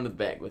that and run to the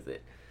bank with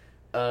it.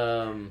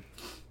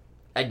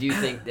 I do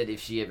think that if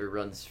she ever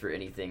runs for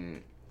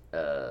anything,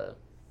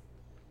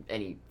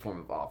 any form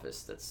of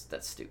office,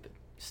 that's stupid.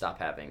 Stop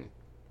having.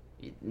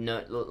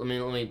 No, let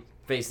me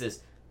face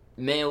this: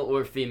 male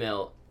or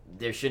female,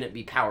 there shouldn't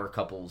be power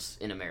couples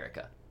in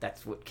America.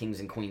 That's what kings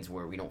and queens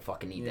were. We don't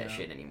fucking need that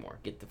shit anymore.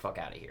 Get the fuck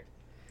out of here.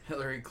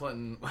 Hillary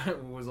Clinton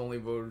was only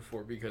voted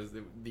for because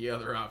the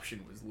other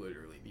option was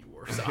literally the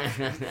worst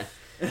option.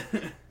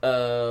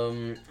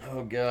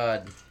 Oh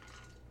god.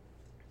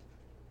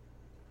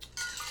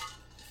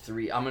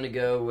 3. I'm gonna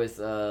go with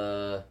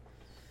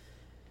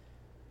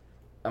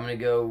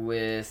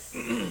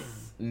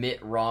Mitt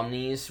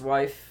Romney's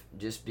wife,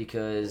 just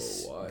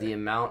because the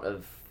amount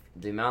of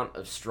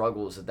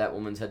struggles that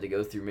woman's had to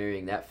go through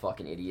marrying that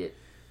fucking idiot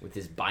with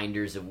his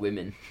binders of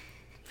women.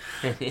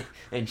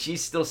 And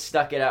she's still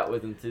stuck it out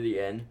with him to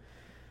the end.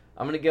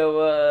 I'm gonna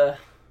go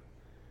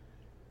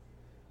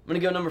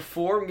number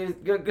 4. I'm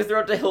gonna go throw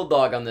out the hill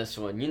dog on this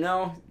one. You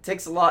know, it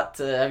takes a lot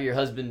to have your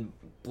husband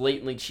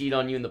blatantly cheat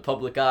on you in the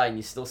public eye and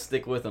you still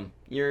stick with him.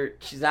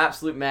 She's an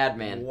absolute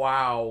madman.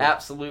 Wow.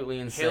 Absolutely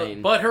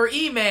insane. But her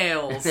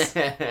emails.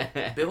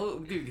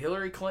 Dude,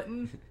 Hillary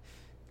Clinton?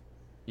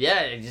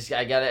 Yeah,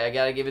 I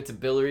gotta give it to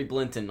Hillary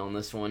Clinton on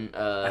this one.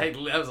 That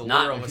was a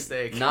literal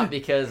mistake. Not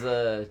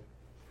because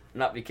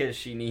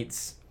she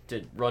needs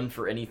to run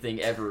for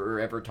anything ever or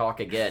ever talk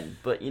again,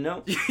 but you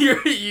know.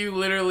 You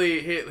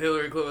literally hit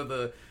Hillary Clinton with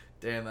the,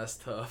 damn, that's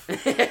tough.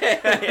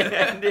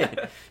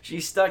 Yeah,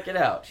 she stuck it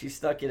out. Damn.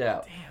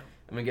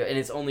 I'm gonna go, and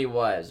it's only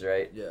wise,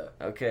 right? Yeah.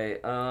 Okay.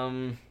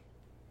 I'm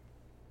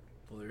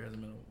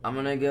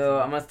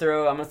gonna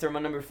throw my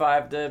number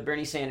 5 to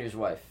Bernie Sanders'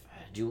 wife,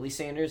 Julie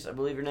Sanders, I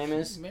believe her name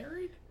is. She's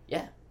married?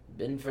 Yeah,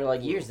 been for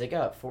like years. They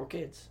got 4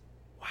 kids.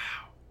 Wow.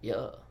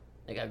 Yeah,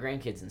 they got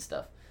grandkids and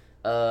stuff.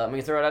 I'm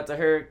gonna throw it out to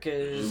her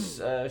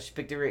because she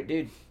picked a great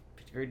dude.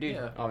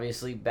 Yeah.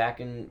 Obviously,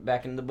 backing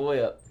the boy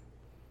up.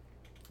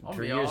 I'll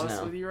for be years honest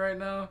now. with you right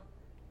now.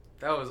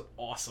 That was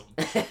awesome.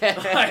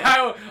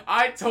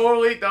 I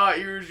totally thought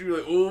you were just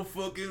like, oh,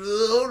 fucking,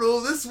 oh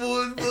no, this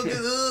one, fucking,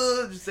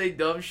 just say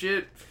dumb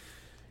shit.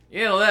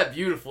 You know that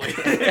beautifully.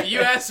 If you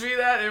asked me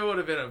that, it would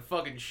have been a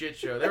fucking shit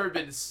show. There would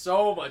have been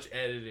so much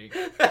editing.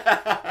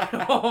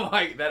 Oh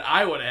my, that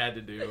I would have had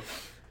to do.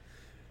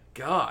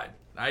 God.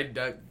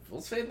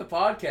 We'll say in the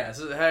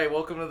podcast. Hey,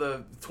 welcome to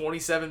the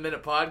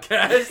 27-minute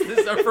podcast. This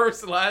is our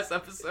first and last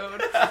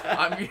episode.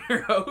 I'm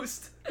your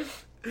host.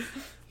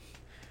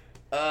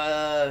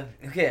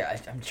 Okay,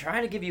 I'm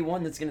trying to give you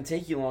one that's going to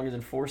take you longer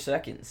than 4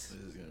 seconds.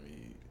 This is going to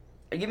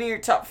be... Give me your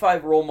top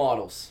 5 role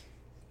models.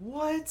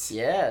 What?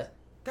 Yeah.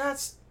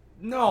 That's...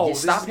 No. You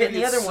stop hitting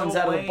the other ones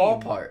out of the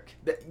ballpark.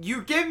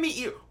 You give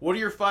me... What are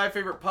your 5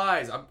 favorite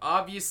pies?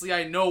 Obviously,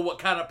 I know what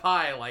kind of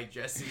pie I like,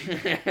 Jesse.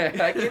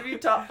 I give you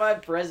top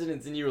 5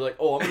 presidents, and you were like,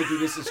 oh, I'm going to do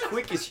this as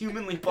quick as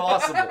humanly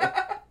possible.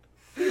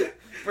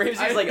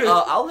 Ramzi's like,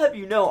 I'll have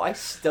you know, I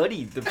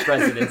studied the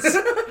presidents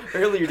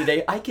earlier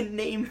today. I can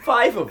name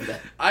 5 of them.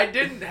 I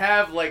didn't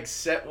have, like,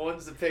 set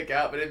ones to pick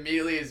out, but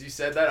immediately as you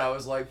said that, I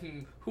was like,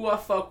 who I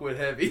fuck with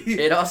heavy?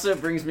 It also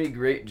brings me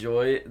great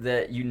joy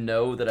that you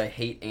know that I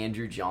hate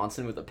Andrew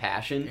Johnson with a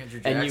passion. Andrew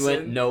Jackson? And you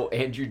went, no,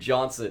 Andrew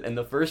Johnson. And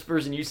the first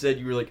person you said,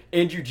 you were like,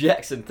 Andrew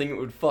Jackson, think it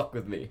would fuck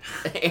with me.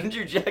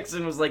 Andrew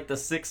Jackson was like the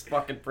 6th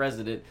fucking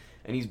president,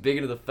 and he's big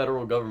into the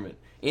federal government.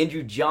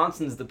 Andrew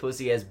Johnson's the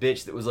pussy-ass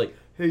bitch that was like,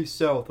 hey,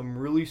 South, I'm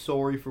really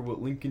sorry for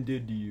what Lincoln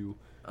did to you.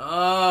 Oh,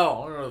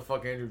 I don't know who the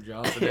fuck Andrew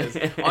Johnson is.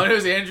 All I know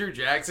is Andrew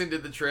Jackson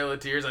did the Trail of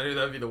Tears. I knew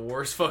that would be the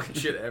worst fucking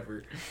shit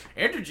ever.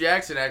 Andrew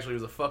Jackson actually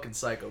was a fucking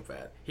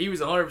psychopath. He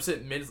was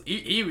 100%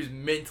 mentally... He was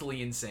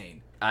mentally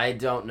insane. I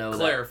don't know.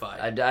 Clarify.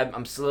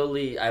 I'm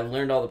slowly... I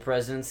learned all the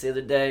presidents the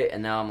other day,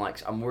 and now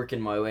I'm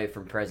working my way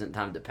from present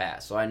time to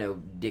past. So I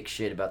know dick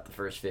shit about the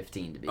first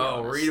 15, to be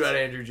honest. Oh, read about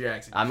Andrew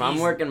Jackson. I'm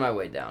working my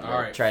way down. All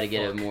right, try to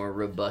get a more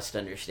robust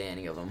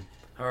understanding of him.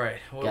 All right.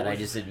 Well, God, I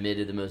just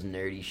admitted the most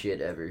nerdy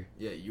shit ever.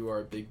 Yeah, you are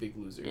a big, big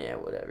loser. Yeah,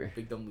 whatever.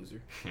 Big dumb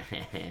loser.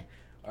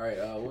 All right.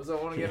 What was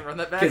that one again? Run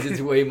that back.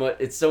 Because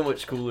it's so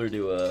much cooler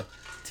to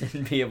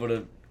be able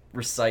to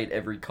recite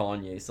every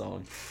Kanye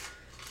song.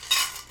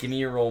 Give me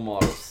your role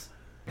models.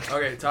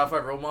 Okay, top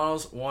 5 role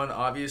models. 1,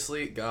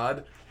 obviously,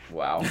 God.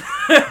 Wow.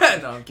 No,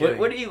 I'm kidding.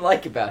 What do you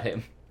like about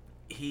him?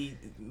 He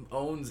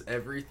owns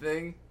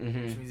everything, which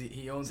means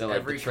he owns so, like,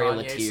 every the Trail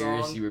Kanye of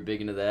Tears, song. you were big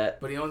into that.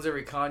 But he owns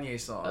every Kanye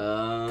song.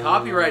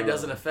 Copyright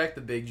doesn't affect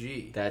the Big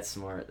G. That's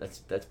smart.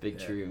 That's big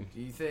true.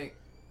 Do you think?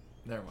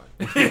 Never mind.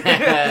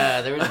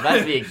 There was about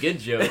to be a good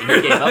joke, and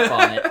you gave up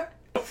on it.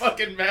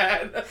 fucking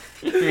mad.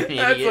 You're an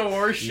That's idiot. the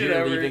worst shit You're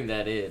ever. leaving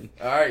that in.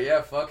 Alright,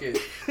 yeah, fuck it.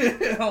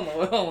 I don't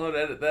know how to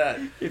edit that.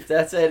 If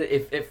that's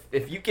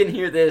if you can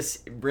hear this,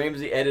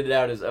 Ramzi edited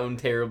out his own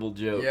terrible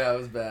joke. Yeah, it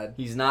was bad.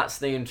 He's not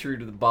staying true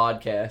to the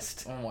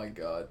podcast. Oh my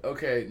god.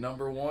 Okay,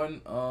 number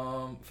one,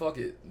 fuck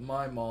it.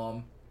 My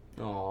mom.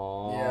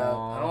 Aww. Yeah,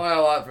 I don't have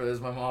a lot for this.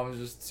 My mom is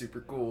just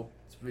super cool.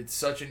 It's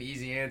such an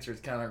easy answer. It's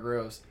kind of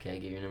gross. Okay,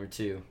 give you number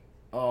 2.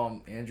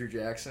 Andrew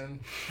Jackson.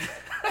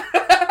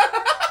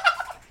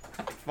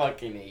 I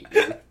fucking hate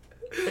you.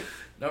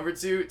 Number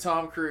 2,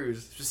 Tom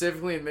Cruise.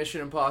 Specifically in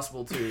Mission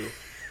Impossible 2.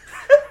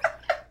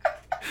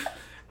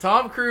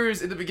 Tom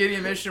Cruise, in the beginning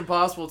of Mission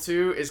Impossible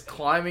 2, is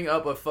climbing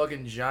up a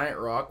fucking giant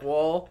rock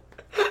wall.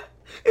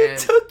 It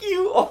took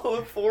you all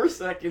of 4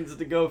 seconds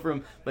to go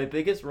from my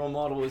biggest role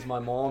model is my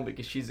mom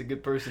because she's a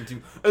good person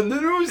to, and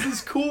then there was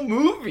this cool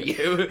movie.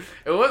 It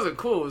wasn't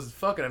cool. It was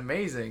fucking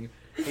amazing.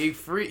 He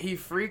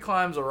free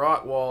climbs a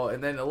rock wall,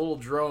 and then a little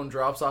drone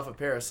drops off a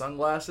pair of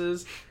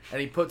sunglasses,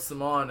 and he puts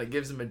them on. It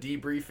gives him a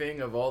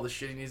debriefing of all the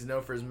shit he needs to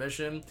know for his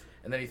mission,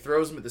 and then he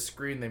throws them at the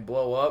screen. They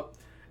blow up,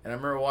 and I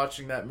remember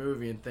watching that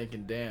movie and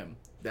thinking, "Damn,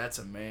 that's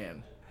a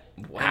man."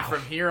 Wow. And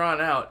from here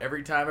on out,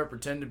 every time I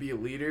pretend to be a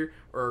leader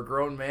or a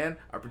grown man,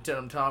 I pretend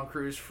I'm Tom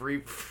Cruise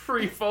free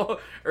fall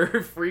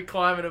or free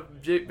climbing a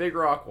big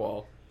rock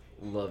wall.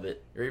 Love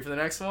it. You ready for the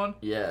next one?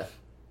 Yeah.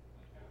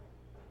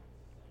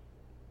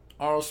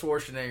 Arnold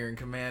Schwarzenegger in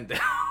Commando.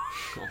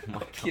 Oh my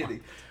god.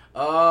 Kidding.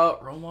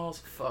 Role models?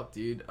 Fuck,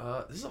 dude.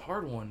 This is a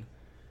hard one.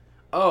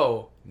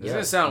 Oh, this is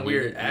gonna sound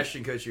weird.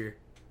 Ashton Kutcher.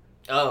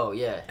 Oh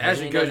yeah.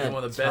 Ashton Kutcher is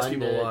one of the best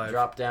people alive.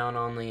 Drop down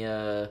on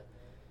the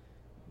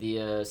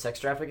sex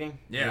trafficking.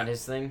 Yeah. And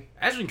his thing.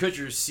 Ashton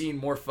Kutcher's seen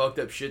more fucked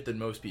up shit than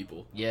most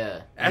people.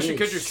 Yeah. Ashton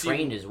He's Kutcher's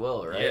trained as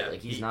well, right? Yeah,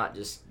 like he's not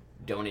just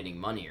donating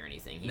money or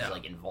anything. He's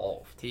like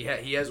involved. He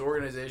has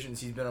organizations.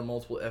 He's been on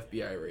multiple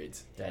FBI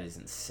raids. That is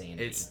insane.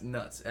 It's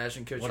nuts.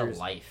 Ashton Kutcher. What a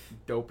life.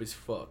 Dope as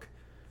fuck.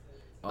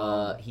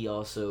 He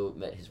also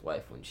met his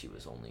wife when she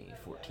was only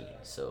 14.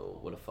 So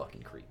what a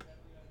fucking creep.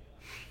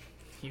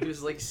 He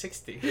was like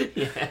 60.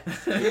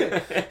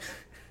 Yeah.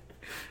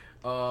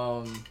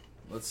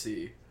 Let's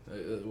see.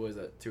 What was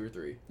that? 2 or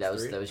 3? That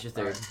was your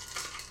third.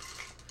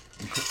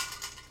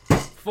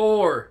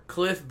 4.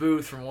 Cliff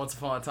Booth from Once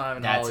Upon a Time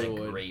in Hollywood.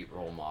 That's a great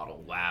role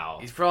model. Wow.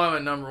 He's probably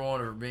my number 1,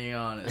 if we're being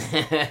honest.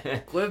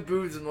 Cliff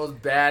Booth's the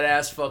most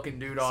badass fucking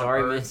dude on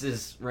Sorry, earth.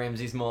 Mrs.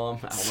 Ramsey's mom.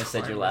 I almost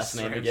said your last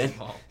name again.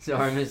 Mom.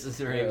 Sorry,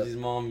 Mrs. Ramsey's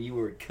mom. You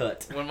were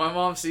cut. When my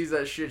mom sees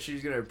that shit,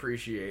 she's gonna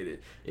appreciate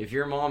it. If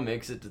your mom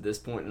makes it to this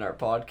point in our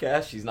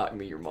podcast, she's not gonna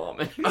be your mom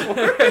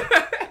anymore.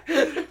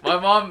 My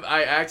mom,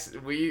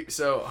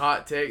 so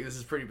hot take, this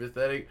is pretty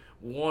pathetic.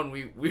 One,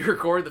 we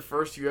recorded the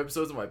first few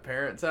episodes of my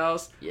parents'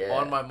 house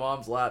on my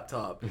mom's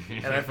laptop.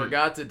 And I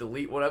forgot to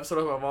delete one episode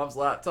of my mom's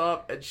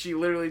laptop. And she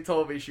literally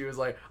told me, she was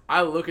like,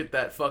 I look at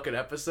that fucking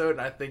episode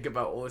and I think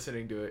about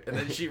listening to it. And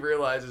then she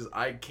realizes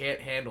I can't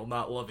handle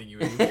not loving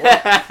you anymore.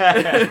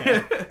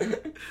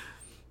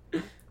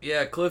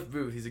 Yeah, Cliff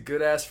Booth. He's a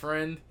good-ass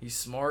friend. He's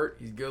smart.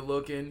 He's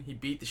good-looking. He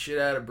beat the shit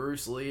out of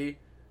Bruce Lee.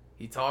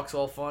 He talks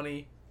all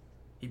funny.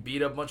 He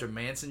beat up a bunch of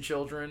Manson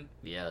children.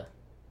 Yeah.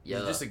 He's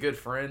just a good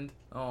friend.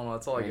 Oh,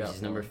 that's all I got.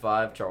 He's number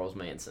 5, Charles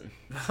Manson.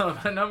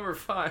 My number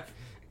 5.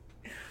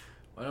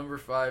 My number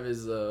 5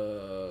 is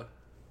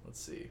let's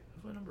see.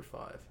 What's my number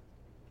 5?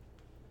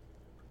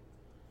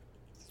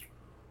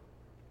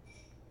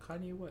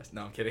 Kanye West.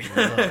 No, I'm kidding.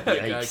 God,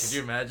 could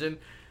you imagine?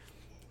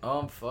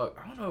 Fuck.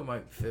 I don't know what my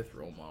 5th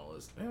role model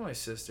is. Maybe my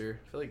sister.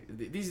 I feel like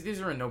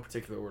these are in no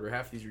particular order.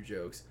 Half of these are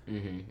jokes. I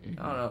don't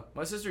know.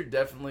 My sister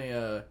definitely.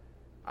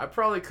 I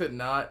probably could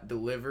not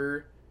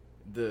deliver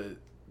the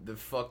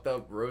fucked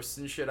up roasts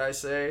and shit I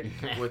say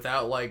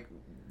without like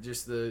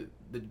just the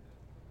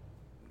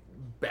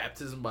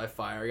baptism by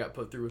fire I got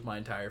put through with my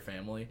entire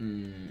family.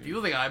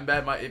 People think I'm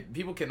bad.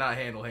 People cannot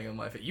handle hanging out with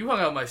my family. You hung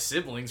out with my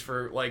siblings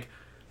for like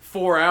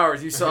 4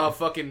 hours. You saw how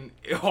fucking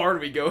hard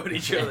we go at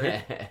each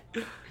other.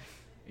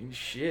 And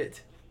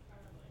shit.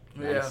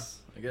 Nice. Yeah,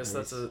 I guess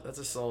that's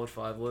a solid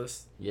 5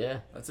 list.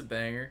 Yeah, that's a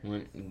banger.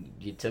 When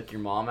you took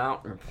your mom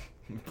out or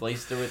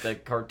replaced her with a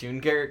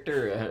cartoon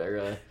character or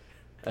a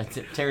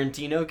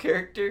Tarantino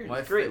character.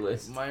 Great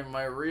list.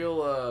 My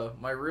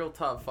real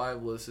top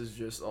 5 list is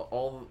just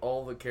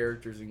all the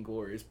characters in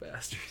Glorious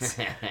Bastards.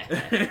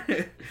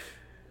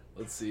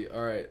 Let's see.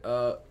 All right.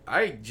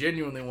 I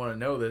genuinely want to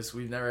know this.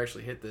 We've never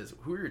actually hit this.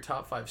 Who are your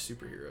top 5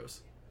 superheroes?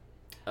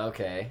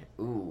 Okay.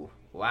 Ooh.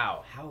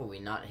 Wow. How will we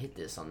not hit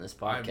this on this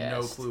podcast? I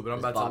have no clue, but I'm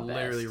about to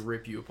literally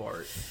rip you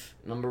apart.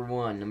 Number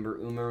 1, number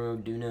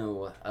umero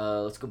duno.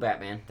 Let's go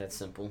Batman. That's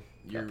simple.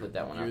 You're put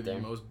that one out there.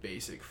 You're the most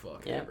basic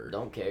fuck ever.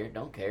 Don't care.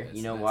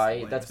 You know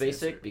why that's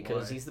basic? Answer.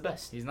 Because he's the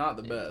best. He's not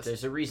the best.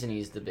 There's a reason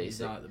he's the basic. He's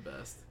not the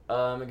best.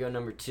 I'm gonna go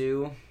number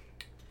 2.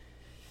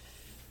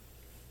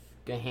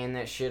 Gonna hand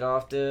that shit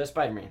off to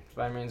Spider-Man.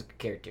 Spider-Man's a good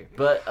character.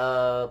 But,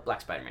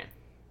 Black Spider-Man.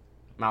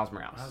 Miles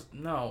Morales.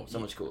 No. So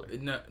much cooler.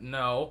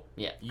 No.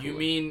 Yeah. You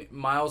mean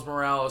Miles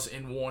Morales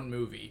in one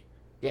movie?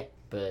 Yeah,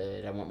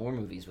 but I want more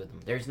movies with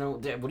him. There's no...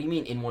 What do you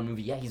mean in one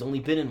movie? Yeah, he's only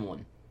been in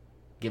one.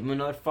 Give him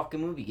another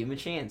fucking movie. Give him a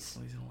chance.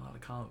 Well, he's in a lot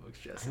of comic books,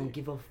 Jesse. I don't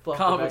give a fuck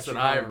Comics about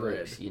that your I've comic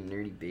books, read. you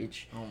nerdy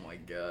bitch. Oh my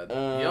god.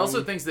 He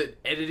also thinks that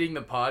editing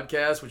the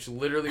podcast, which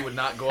literally would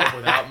not go up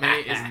without me,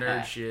 is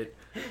nerd shit.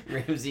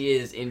 Ramzi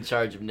is in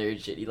charge of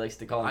nerd shit. He likes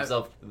to call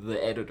himself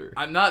the editor.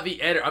 I'm not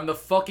the editor. I'm the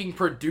fucking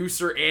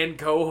producer and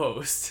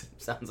co-host.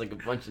 Sounds like a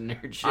bunch of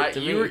nerd shit to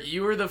me.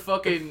 You were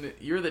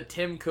the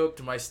Tim Cook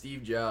to my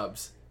Steve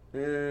Jobs.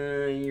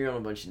 You're on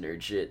a bunch of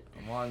nerd shit.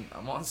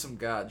 I'm on some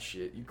god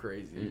shit. You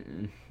crazy.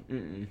 All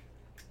Okay.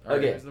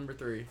 right, here's number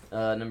 3.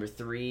 Number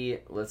 3,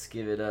 let's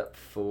give it up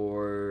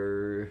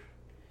for...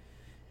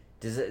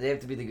 They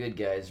have to be the good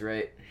guys,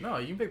 right? No,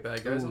 you can pick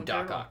bad guys. Ooh,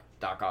 Doc Ock.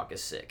 Doc Ock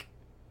is sick.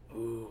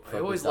 Ooh, I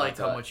always liked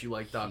how much you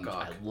like Doc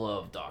Ock. I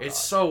love Doc Ock. It's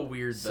so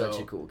weird, though.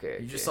 Such a cool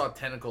character. You just saw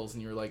tentacles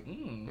and you were like,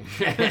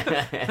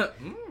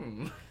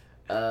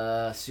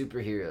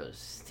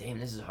 Superheroes. Damn,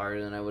 this is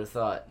harder than I would have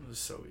thought. It was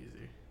so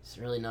easy. It's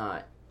really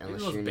not.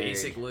 It's the most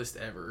basic list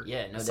ever.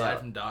 Yeah, no doubt. Aside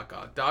from Doc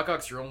Ock. Doc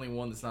Ock's your only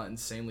one that's not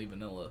insanely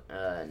vanilla.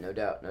 No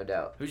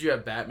doubt. Who'd you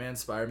have? Batman,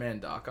 Spider-Man,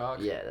 Doc Ock?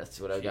 Yeah,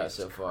 that's what I've got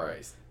so far.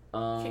 Christ.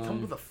 Can't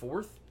come up with a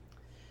 4th?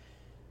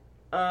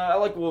 I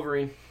like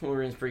Wolverine.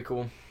 Wolverine's pretty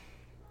cool.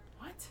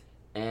 What?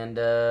 And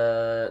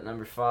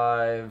number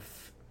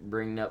 5,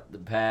 bringing up the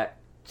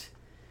pact.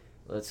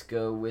 Let's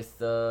go with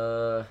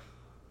Why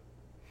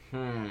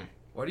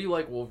do you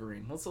like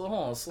Wolverine? Hold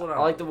on, slow down.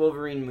 I like the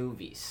Wolverine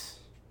movies.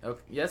 Okay,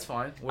 yeah, that's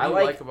fine. What do you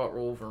like about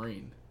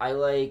Wolverine? I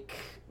like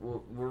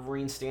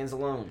Wolverine stands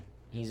alone.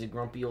 He's a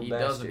grumpy old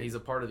bastard. He doesn't. He's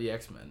a part of the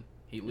X-Men.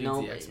 He leads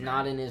the X-Men.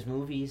 Not in his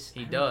movies.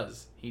 He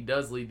does. He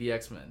does lead the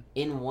X-Men.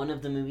 In one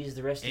of the movies,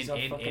 the rest is all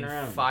fucking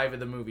around. In 5 of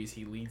the movies,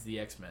 he leads the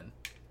X-Men.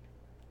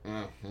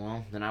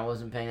 Well, then I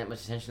wasn't paying that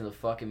much attention to the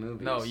fucking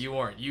movies. No, you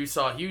weren't. You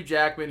saw Hugh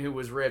Jackman, who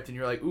was ripped, and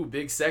you're like, ooh,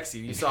 big sexy.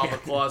 You saw the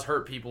claws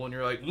hurt people, and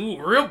you're like, ooh,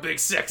 real big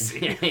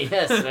sexy.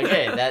 Yes,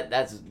 okay,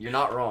 that's you're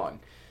not wrong.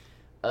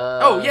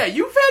 Yeah,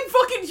 you've had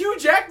fucking Hugh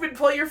Jackman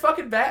play your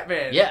fucking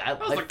Batman. Yeah, that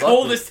was the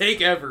coldest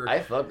take ever. I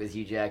fuck with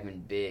Hugh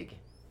Jackman big.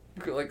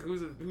 Like,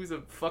 who's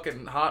a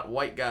fucking hot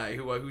white guy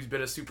who's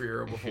been a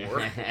superhero before?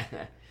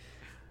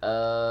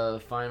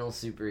 Final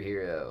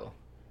superhero.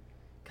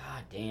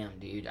 God damn,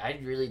 dude. I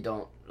really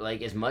don't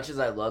like, as much as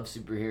I love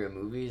superhero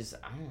movies,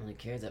 I don't really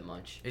care that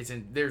much.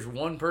 There's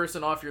one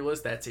person off your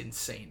list that's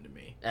insane to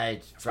me.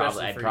 I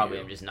probably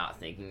am just not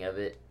thinking of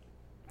it.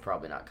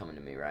 Probably not coming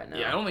to me right now.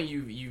 Yeah, I don't think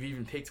you've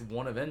even picked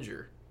one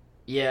Avenger.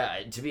 Yeah,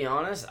 to be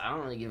honest, I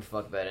don't really give a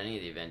fuck about any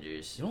of the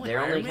Avengers. You don't like they're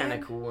Iron only Man?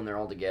 kind of cool when they're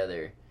all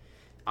together.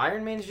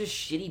 Iron Man's just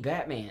shitty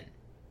Batman.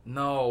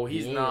 No,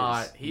 he's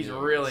not. He's He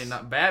really is.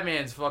 not.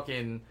 Batman's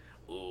fucking,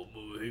 oh, I'm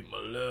gonna hate my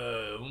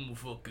life. I'm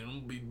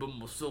gonna be by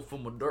myself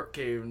in my dark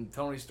cave. And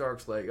Tony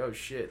Stark's like, oh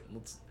shit.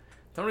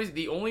 Tony's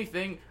the only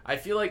thing. I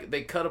feel like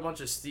they cut a bunch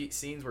of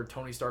scenes where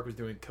Tony Stark was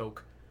doing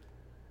coke.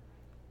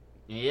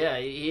 Yeah,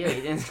 he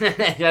didn't.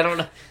 I don't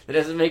know. That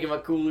doesn't make him a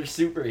cooler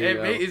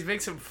superhero. It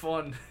makes him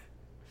fun.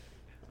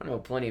 I know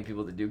plenty of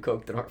people that do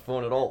coke that aren't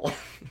fun at all.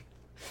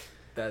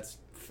 That's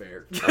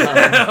fair.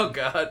 Oh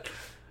god.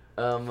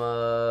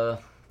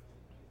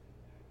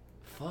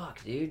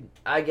 Fuck, dude.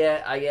 I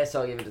guess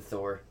I'll give it to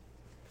Thor.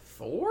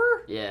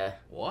 Thor? Yeah.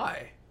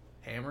 Why?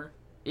 Hammer?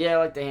 Yeah, I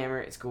like the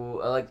hammer. It's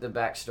cool. I like the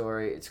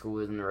backstory. It's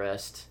cooler than the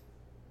rest.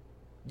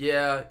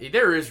 Yeah,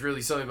 there is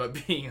really something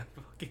about being a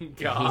fucking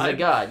god. He's a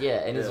god,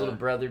 yeah. And his Yeah. little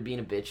brother being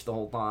a bitch the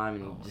whole time,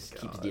 and Oh he just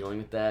my keeps God. dealing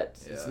with that.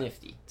 It's Yeah.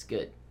 nifty. It's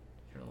good.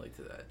 I can relate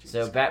to that. Jesus So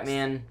Christ.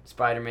 Batman,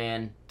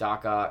 Spider-Man,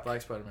 Doc Ock,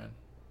 Black Spider-Man.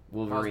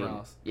 Wolverine. Miles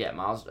Morales. Yeah,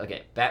 Miles.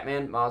 Okay,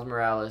 Batman, Miles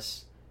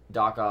Morales,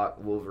 Doc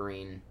Ock,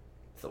 Wolverine,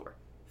 Thor.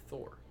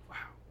 Thor. Wow,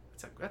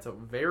 that's a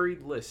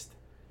varied list.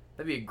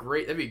 That'd be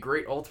a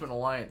great Ultimate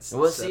Alliance.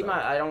 Well, see, setup.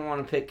 I don't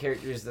want to pick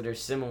characters that are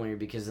similar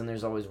because then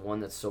there's always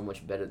one that's so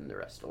much better than the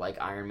rest. Like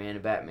Iron Man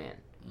and Batman.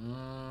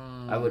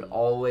 I would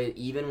always,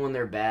 even when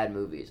they're bad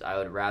movies, I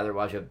would rather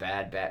watch a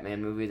bad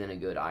Batman movie than a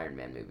good Iron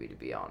Man movie, to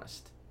be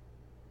honest.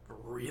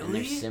 Really? And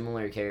they're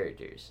similar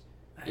characters.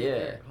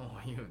 Yeah. Oh,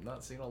 you have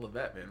not seen all the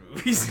Batman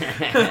movies.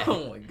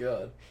 Oh my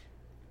god.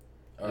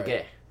 All right.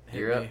 Okay,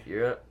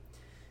 you're up.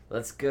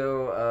 Let's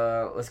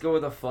go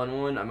with a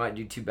fun one. I might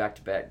do 2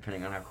 back-to-back,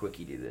 depending on how quick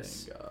you do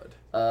this. Thank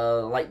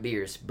God. Light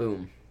beers.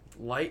 Boom.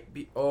 Yeah.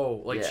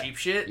 Cheap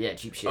shit? Yeah,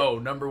 cheap shit. Oh,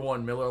 number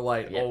 1, Miller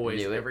Lite. Yep,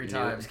 Always, knew it, every knew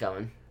time. it was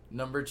coming.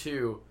 Number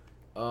 2,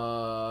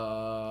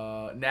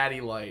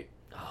 Natty Light.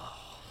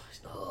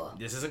 Oh,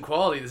 This isn't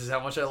quality. This is how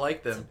much I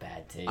like that's a them.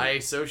 bad take. I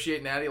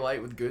associate Natty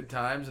Light with good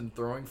times and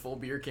throwing full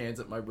beer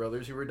cans at my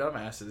brothers who were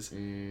dumbasses.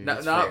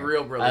 That's Not fair.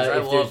 real brothers. I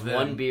if love there's them.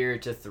 one beer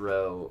to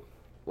throw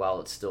while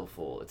it's still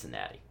full, it's a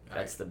natty.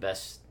 That's Alright. the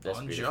best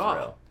On beer job.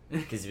 to throw.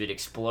 Because if it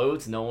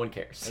explodes, no one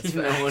cares. That's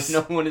no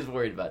facts. one is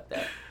worried about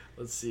that.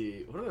 Let's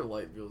see. What other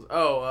light bills?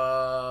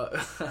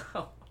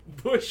 Oh,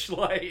 Bush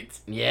Light.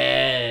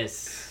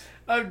 Yes.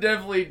 I've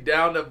definitely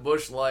downed a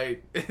Bush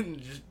Light and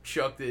just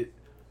chucked it.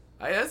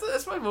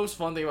 That's my most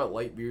fun thing about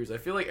light beers. I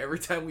feel like every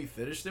time we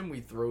finish them, we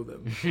throw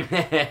them.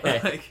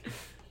 Like,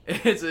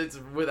 it's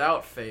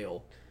without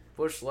fail.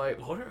 Busch Light.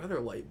 What are other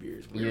light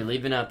beers? You're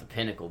leaving out the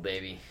Pinnacle,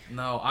 baby.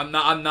 No, I'm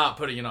not. I'm not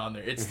putting it on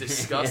there. It's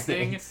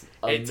disgusting.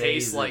 It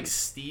tastes like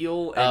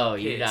steel. And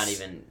piss. You're not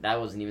even.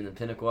 That wasn't even the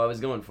Pinnacle I was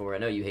going for. I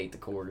know you hate the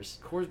Coors.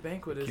 Coors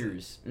Banquet is.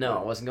 Coors. No,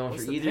 I wasn't going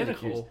What's for the either.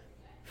 Pinnacle?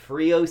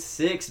 Frio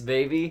 6,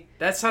 baby.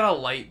 That's not a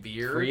light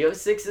beer. Frio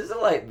 6 is a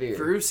light beer.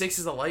 Frio 6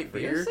 is a light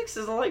beer. Frio 6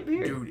 is a light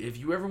beer. Dude, if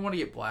you ever want to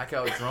get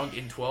blackout drunk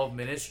in 12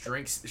 minutes,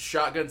 drink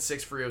shotgun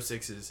 6 Frio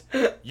 6s.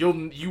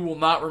 You will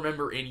not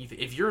remember anything.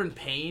 If you're in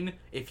pain,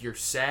 if you're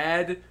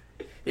sad,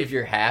 if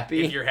you're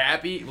happy,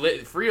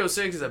 Frio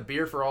 6 is a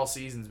beer for all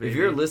seasons, baby. If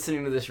you're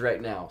listening to this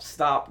right now,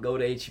 stop, go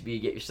to HEB,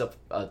 get yourself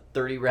a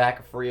 30 rack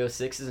of Frio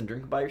 6s and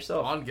drink it by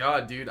yourself. On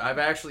God, dude. I've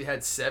actually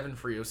had 7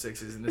 Frio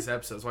 6s in this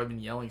episode, so I've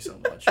been yelling so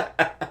much.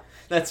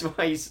 That's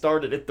why you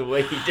started it the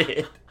way you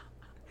did.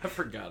 I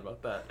forgot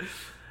about that.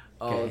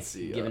 Okay. Let's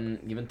see.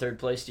 Giving third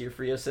place to your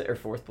Frio 6 or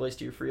fourth place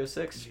to your Frio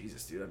 6.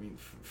 Jesus, dude. I mean,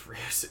 Frio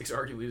 6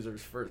 arguably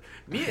deserves first.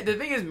 The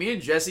thing is, me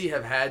and Jesse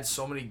have had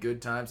so many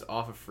good times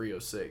off of Frio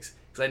 6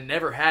 because I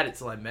never had it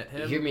till I met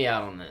him. Hear me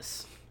out on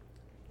this.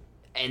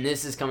 And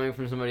this is coming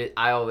from somebody.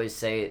 I always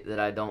say that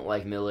I don't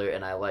like Miller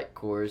and I like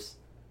Coors.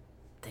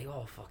 They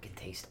all fucking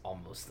taste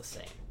almost the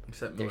same.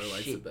 Except Miller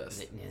Lite's the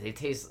best. They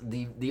taste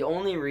the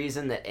only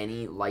reason that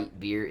any light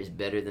beer is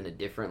better than a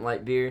different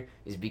light beer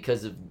is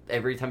because of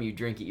every time you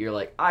drink it, you're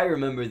like, I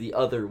remember the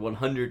other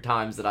 100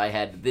 times that I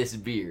had this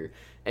beer,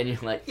 and you're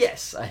like,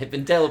 yes, I have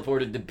been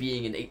teleported to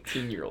being an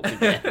 18-year-old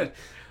again.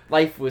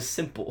 Life was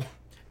simple.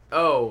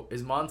 Oh,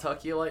 is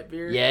Montucky a light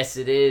beer? Yes,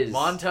 it is.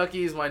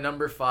 Montucky is my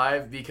number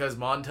 5 because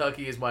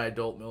Montucky is my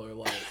adult Miller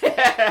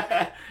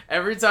Lite.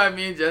 Every time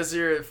me and Jesse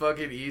are at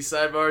fucking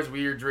Eastside bars,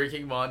 we are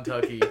drinking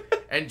Montucky.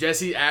 And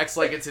Jesse acts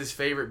like it's his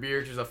favorite beer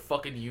because there's a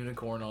fucking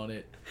unicorn on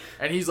it.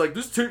 And he's like,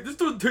 this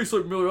doesn't taste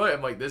like Miller Lite.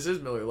 I'm like, this is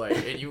Miller Lite.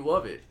 And you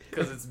love it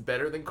because it's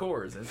better than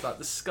Coors and it's not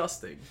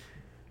disgusting.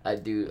 I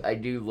do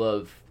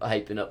love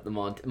hyping up the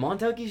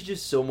Montucky's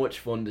just so much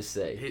fun to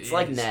say. It's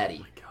like Natty. Oh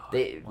my God.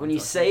 When you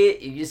say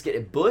it, you just get a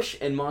Bush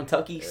and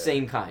Montucky,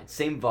 same kind,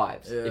 same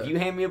vibes. Yeah. If you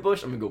hand me a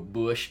Bush, I'm gonna go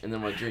Bush, and then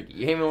I'm gonna drink it.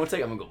 You hand me a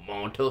Montucky, I'm gonna go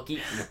Montucky,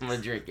 and then I'm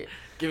gonna drink it.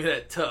 Give me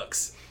that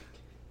Tux.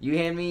 You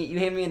hand me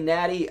a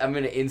Natty, I'm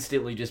gonna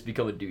instantly just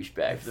become a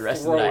douchebag for the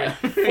rest of the night.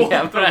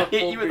 Yeah, I'm gonna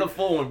hit you with a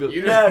full one. Be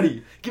like,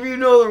 Natty, give me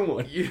another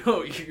one. You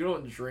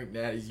don't drink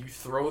Natties. You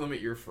throw them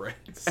at your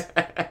friends.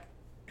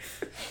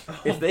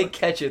 If they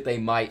catch it, they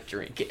might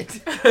drink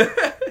it.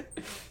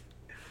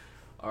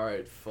 All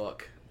right,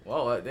 fuck.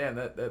 Well, damn,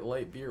 that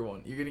light beer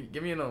one. You're gonna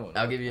give me another one.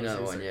 I'll give you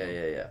another one.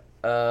 Yeah.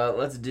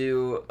 Let's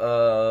do.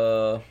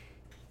 I'll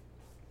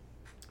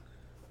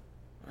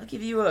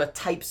give you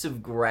types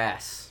of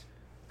grass.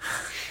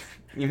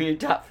 Give me your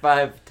top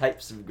 5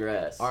 types of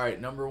grass. All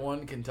right, number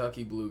 1,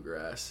 Kentucky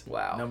bluegrass.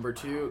 Wow. Number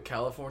 2,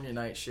 California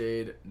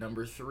nightshade.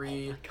 Number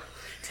 3,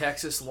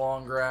 Texas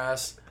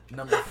longgrass.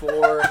 Number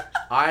 4,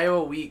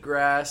 Iowa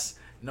wheatgrass.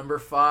 Number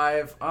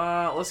 5,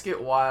 let's get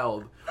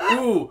wild.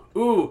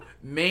 Ooh,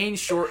 Maine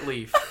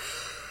shortleaf.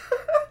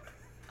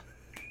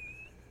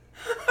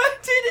 I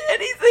did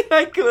anything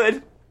I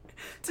could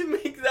to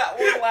make that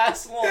one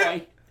last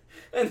long.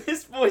 And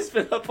this boy's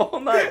been up all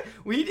night.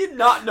 We did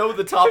not know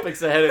the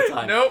topics ahead of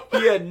time. Nope.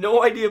 He had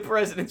no idea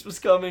presidents was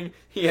coming.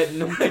 He had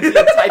no idea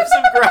types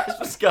of grass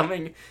was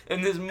coming.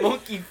 And this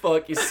monkey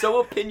fuck is so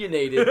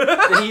opinionated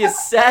that he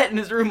has sat in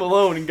his room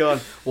alone and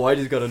gone, well, I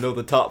just gotta know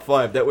the top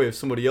 5. That way if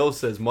somebody else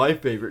says my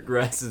favorite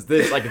grass is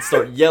this, I can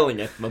start yelling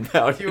at them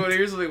about it. You want to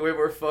hear something way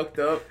more fucked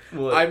up?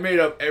 What? I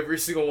made up every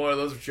single one of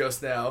those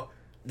just now.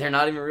 They're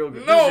not even real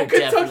grass. No, These are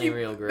definitely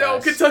real grass. No,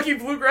 Kentucky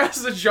bluegrass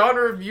is a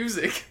genre of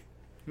music.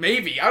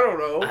 Maybe, I don't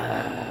know.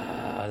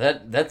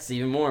 That's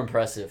even more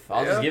impressive.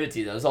 I'll just give it to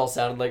you. Those all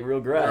sounded like real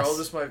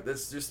grass.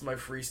 That's just my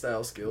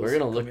freestyle skills. We're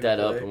gonna look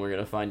that up, and we're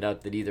gonna find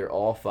out that either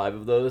all 5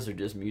 of those are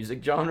just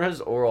music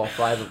genres, or all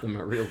 5 of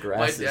them are real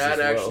grasses. My dad as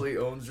well. actually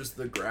owns just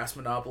the grass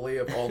monopoly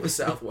of all the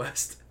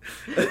Southwest.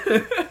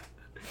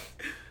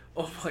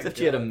 Oh my Except God.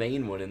 you had a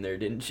Maine one in there,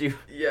 didn't you?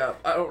 Yeah,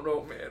 I don't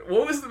know, man.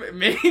 What was the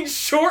Maine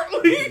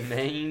shortleaf?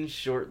 Maine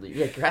shortleaf.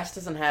 Yeah, grass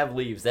doesn't have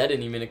leaves. That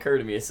didn't even occur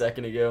to me a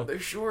second ago. They're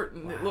short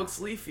and it looks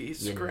leafy.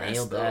 It's You grass,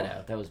 nailed though. that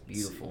out. That was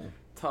beautiful.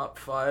 Top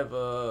 5.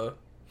 What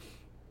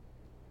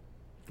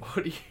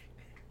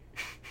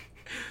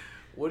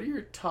are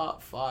your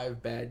top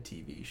 5 bad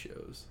TV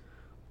shows?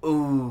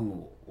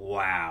 Ooh,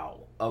 wow.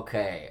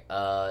 Okay.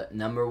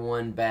 Number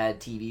 1 bad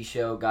TV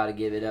show. Got to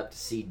give it up to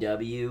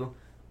CW.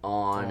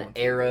 On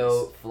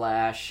Arrow,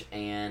 Flash,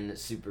 and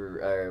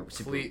Super.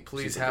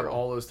 Please Supergirl. have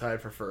all those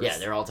tied for first. Yeah,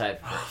 they're all tied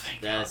for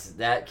first.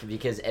 That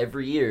because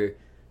every year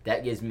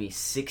that gives me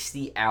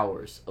 60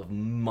 hours of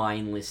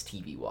mindless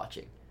TV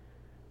watching.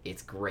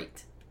 It's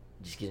great.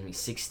 It just gives me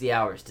 60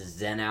 hours to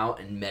zen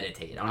out and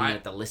meditate. I don't even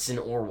have to listen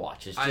or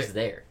watch. It's just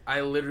there. I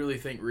literally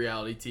think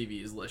reality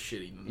TV is less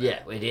shitty than that.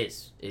 Yeah, it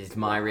is. It's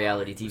my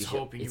reality TV I was show.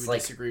 hoping you It's would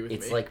like disagree with me.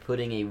 It's like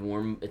putting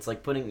It's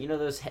like putting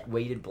those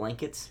weighted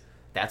blankets.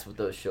 That's what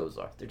those shows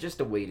are. They're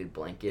just a weighted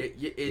blanket.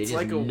 It's they just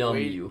like numb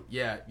you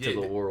to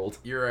the world.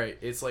 You're right.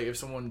 It's like if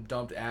someone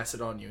dumped acid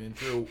on you and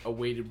threw a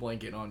weighted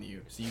blanket on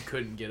you so you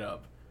couldn't get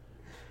up.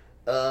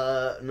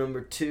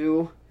 Number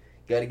 2,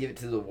 gotta give it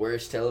to the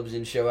worst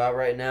television show out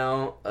right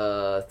now.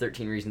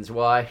 13 Reasons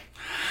Why.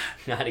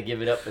 Gotta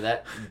give it up for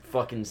that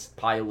fucking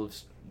pile of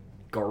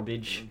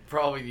garbage.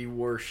 Probably the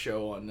worst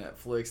show on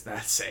Netflix.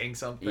 That's saying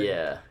something.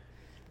 Yeah.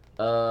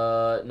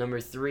 Number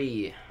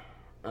 3.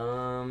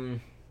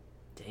 Damn,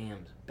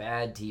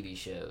 bad TV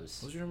shows.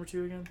 What was your number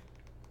 2 again?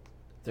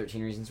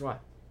 13 Reasons Why.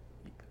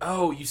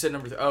 Oh, you said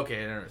number 3.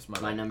 Okay, no, it's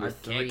my number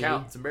 3. Can't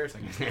count. It's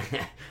embarrassing.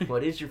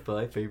 What is your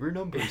 5 favorite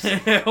numbers?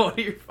 What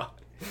are your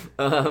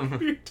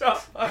 5? Your top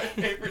 5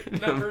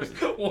 favorite numbers,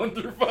 1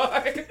 through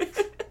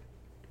 5.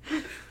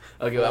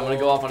 Okay, I'm gonna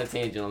go off on a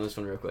tangent on this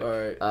one real quick.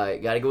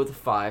 Alright. Gotta go with a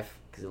 5,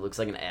 because it looks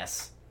like an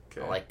S.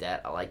 Okay. I like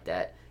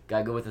that.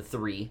 Gotta go with a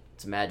 3.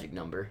 It's a magic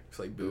number. Looks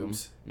like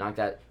boobs. Knock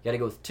that. Gotta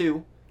go with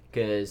 2,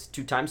 because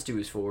 2 times 2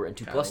 is 4, and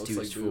 2 Kinda plus looks 2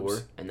 like is boobs.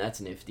 4, and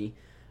that's nifty.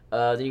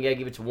 Then you gotta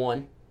give it to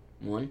 1.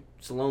 1.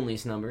 It's the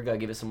loneliest number. Gotta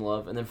give it some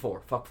love. And then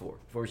 4. Fuck 4.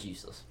 4 is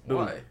useless. Boom.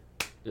 Why?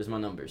 There's my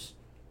numbers.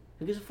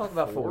 Who gives a fuck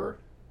about 4?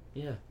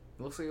 Yeah. It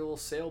looks like a little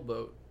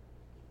sailboat.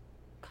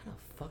 What kind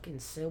of fucking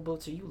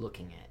sailboats are you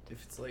looking at?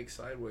 If it's like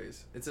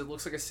sideways. It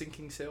looks like a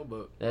sinking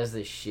sailboat. That's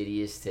the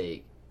shittiest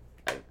take.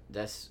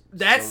 That's the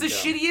so dumb.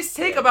 shittiest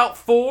take about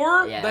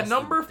 4? Yeah, the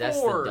number 4. That's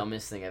the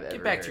dumbest thing I've ever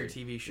Get back heard. to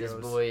your TV shows.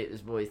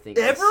 This boy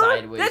thinks Ever?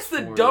 sideways. That's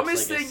the 4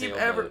 dumbest looks like a thing you've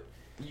sailboat.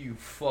 ever... You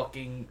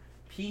fucking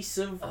piece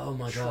of Oh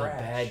my trash. god,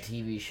 bad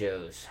TV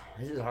shows.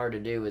 This is hard to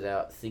do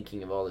without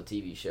thinking of all the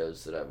TV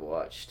shows that I've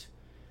watched.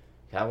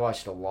 I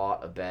watched a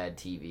lot of bad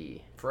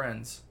TV.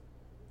 Friends.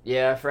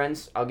 Yeah,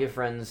 Friends. I'll give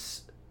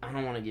Friends... I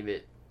don't want to give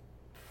it...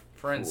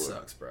 Friends 4.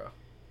 sucks, bro.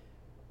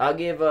 I'll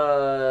give...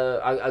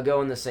 I'll go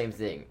on the same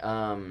thing.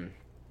 How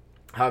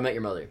I Met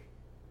Your Mother.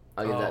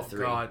 I'll give that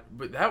 3. Oh, God.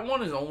 But that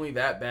one is only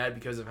that bad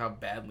because of how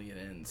badly it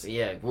ends.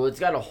 Yeah, well, it's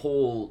got a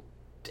whole...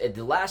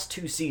 The last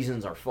 2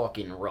 seasons are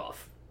fucking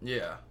rough.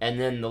 Yeah. And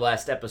then the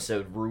last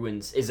episode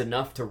is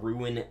enough to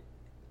ruin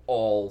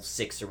all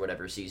 6 or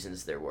whatever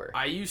seasons there were.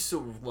 I used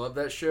to love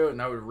that show,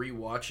 and I would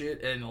rewatch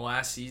it, and the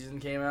last season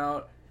came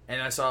out,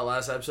 and I saw the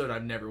last episode,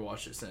 I've never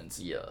watched it since.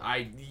 Yeah.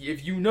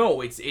 If you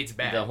know, it's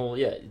bad.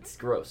 It's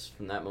gross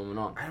from that moment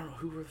on. I don't know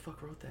who the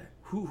fuck wrote that.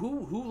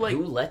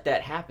 Who let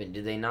that happen?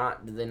 Did they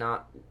not,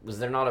 was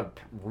there not a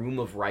room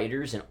of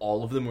writers and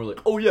all of them were like,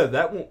 oh yeah,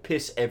 that won't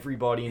piss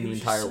everybody in the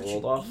entire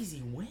world off?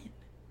 Easy win.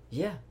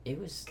 Yeah, it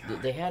was,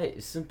 they had it,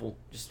 it's simple.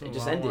 Just I end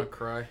want it. to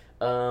cry.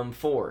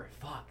 4.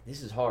 Fuck,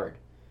 this is hard.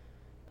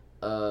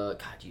 God,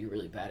 you're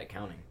really bad at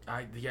counting.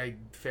 I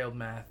failed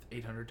math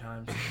 800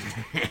 times.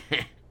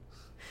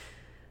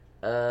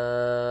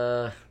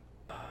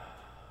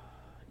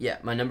 Yeah,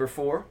 my number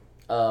 4,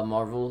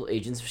 Marvel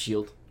Agents of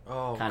S.H.I.E.L.D.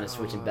 Oh, kind of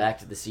switching back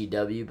to the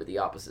CW, but the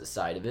opposite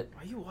side of it.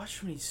 Why you watch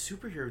so many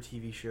superhero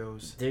TV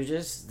shows?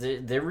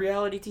 They're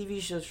reality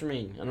TV shows for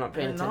me. I'm not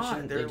paying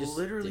attention. Not. They're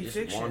literally they just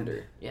fiction.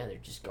 Wander. Yeah, they're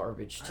just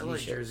garbage TV shows. I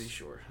like Jersey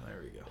Shore.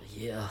 There we go.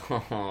 Yeah,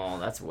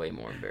 that's way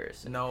more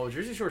embarrassing. No,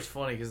 Jersey Shore's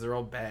funny because they're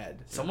all bad.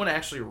 Someone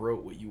actually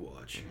wrote what you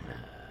watch.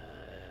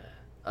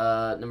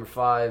 Number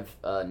 5,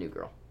 New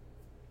Girl.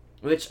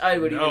 Which I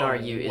would even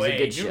argue is a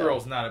good show. New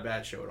Girl's not a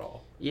bad show at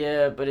all.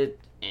 Yeah, but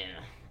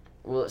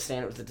will it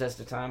stand up to the test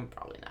of time?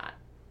 Probably not.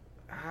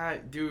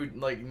 Dude,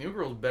 like, New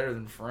Girl's better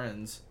than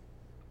Friends.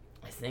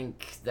 I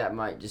think that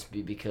might just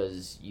be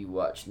because you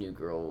watched New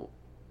Girl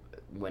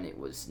when it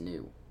was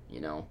new,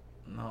 you know?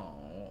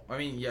 No. I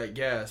mean, yeah, I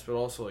guess, but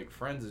also, like,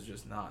 Friends is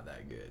just not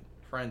that good.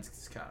 Friends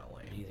is kind of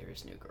lame. Neither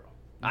is New Girl.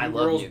 New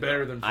Girl's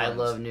better than Friends. I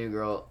love New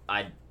Girl.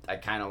 I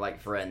kind of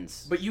like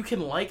Friends. But you can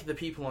like the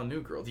people on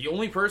New Girl. The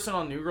only person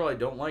on New Girl I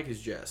don't like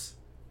is Jess.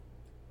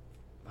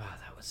 Wow,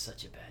 that was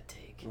such a bad take.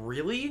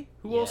 Really?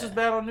 Who else is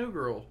bad on New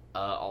Girl?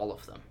 All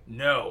of them.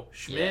 No.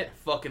 Schmidt,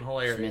 fucking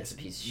hilarious. Schmidt's a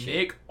piece of shit.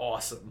 Nick,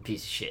 awesome.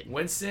 Piece of shit.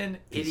 Winston,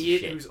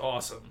 idiot, who's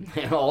awesome.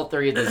 All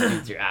 3 of those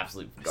dudes are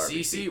absolute garbage.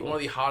 Cece, one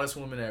of the hottest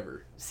women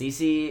ever.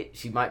 Cece,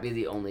 she might be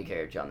the only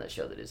character on that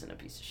show that isn't a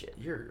piece of shit.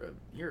 You're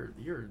a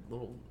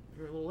little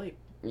late.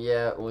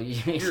 Yeah, well,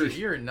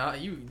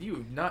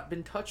 you've not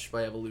been touched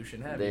by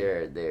evolution, have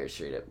you? They're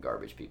straight up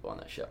garbage people on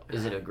that show.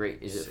 Is it a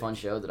fun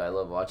show that I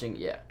love watching?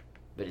 Yeah.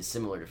 But it's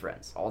similar to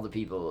Friends. All the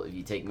people, if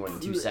you take more than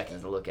 2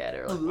 seconds to look at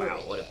it, are like,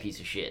 wow, what a piece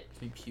of shit.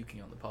 Me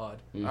puking on the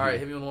pod. Mm-hmm. All right,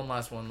 hit me with one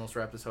last one. Let's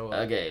wrap this whole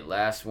up. Okay,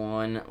 last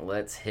one.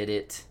 Let's hit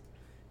it.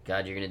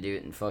 God, you're going to do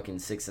it in fucking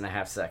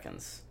 6.5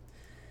 seconds.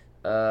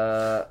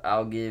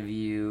 I'll give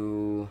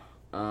you,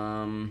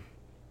 top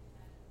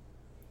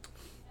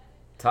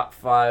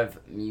 5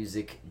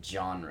 music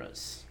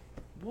genres.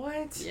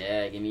 What?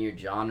 Yeah, give me your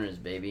genres,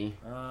 baby.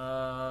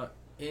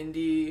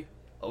 Indie.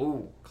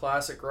 Oh.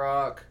 Classic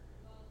rock.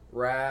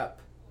 Rap.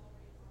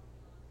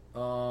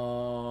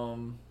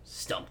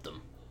 Stumped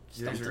them.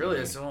 There's really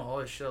all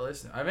this shit I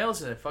listen. I may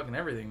listen to fucking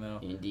everything though.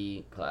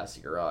 Indie,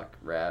 classic rock,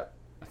 rap.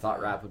 I thought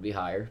rap would be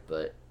higher,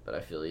 but I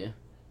feel you.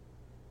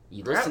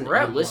 You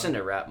listen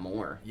to rap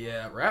more.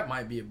 Yeah, rap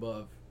might be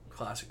above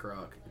classic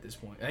rock at this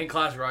point. I think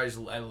classic rock is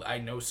I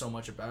know so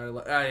much about it.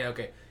 Yeah,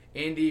 okay.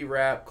 Indie,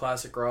 rap,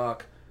 classic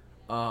rock.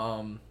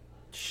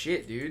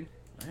 Shit, dude.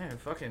 Man,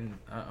 fucking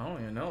I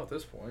don't even know at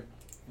this point.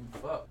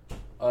 Fuck.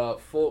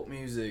 Folk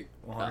music,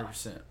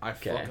 100%.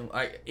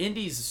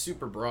 Indie's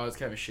super broad. It's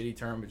kind of a shitty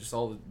term, but just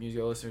all the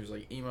music listeners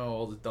like emo,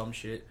 all the dumb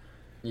shit.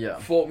 Yeah.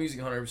 Folk music,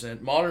 100%.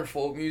 Modern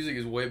folk music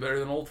is way better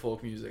than old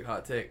folk music.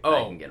 Hot take.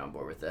 I can get on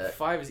board with that.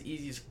 5 is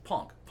easy as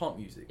punk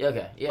music.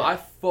 Okay, yeah. I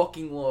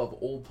fucking love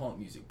old punk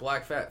music.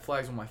 Black Flag's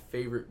one of my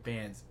favorite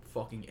bands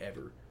fucking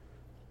ever.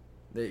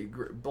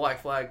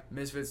 Black Flag,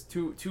 Misfits,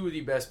 two of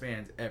the best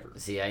bands ever.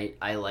 See,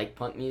 I like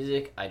punk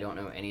music. I don't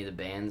know any of the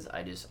bands.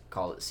 I just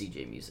call it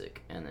CJ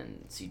music, and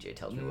then CJ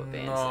tells me what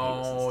bands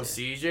he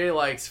listens to. CJ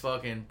likes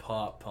fucking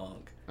pop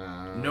punk.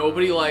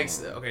 Nobody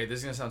likes... Okay, this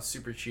is going to sound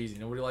super cheesy.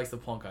 Nobody likes the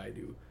punk I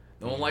do.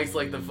 No one likes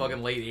like the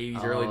fucking late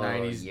 80s, early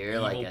 90s You're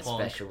like a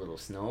punk. Special little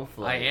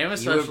snowflake. I am a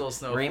special little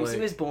snowflake. Ramzi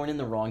was born in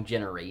the wrong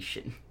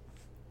generation.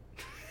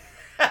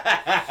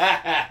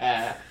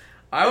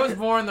 I was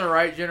born the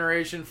right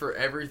generation for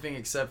everything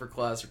except for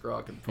classic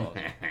rock and punk.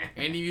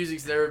 Indie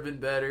music's never been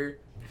better.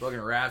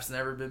 Fucking rap's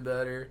never been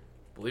better.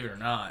 Believe it or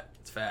not,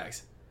 it's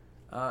facts.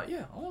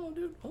 Yeah, I don't know,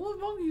 dude. I love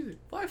punk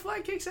music. Black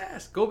Flag kicks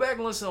ass. Go back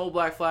and listen to old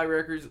Black Flag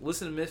records.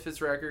 Listen to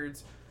Misfits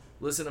records.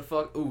 Listen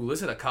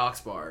to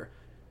Cox Bar.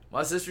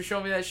 My sister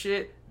showed me that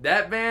shit.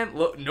 That band,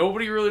 look,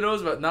 nobody really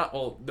knows about.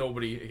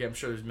 Nobody. Again, I'm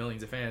sure there's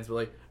millions of fans, but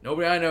like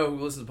nobody I know who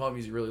listens to punk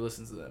music really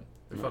listens to them.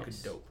 They're fucking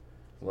dope.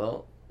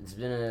 Well, it's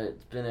been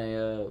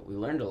a we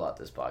learned a lot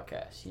this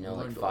podcast. You know,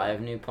 like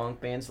 5 new punk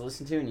bands to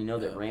listen to, and you know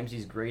that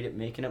Ramsey's great at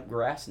making up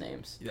grass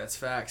names. That's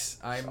facts.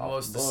 I'm the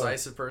most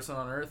decisive person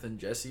on earth, and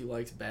Jesse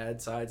likes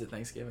bad sides at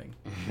Thanksgiving.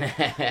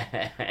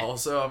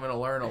 Also, I'm gonna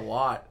learn a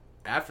lot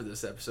after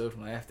this episode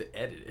when I have to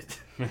edit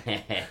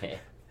it.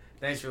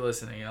 Thanks for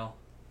listening, y'all.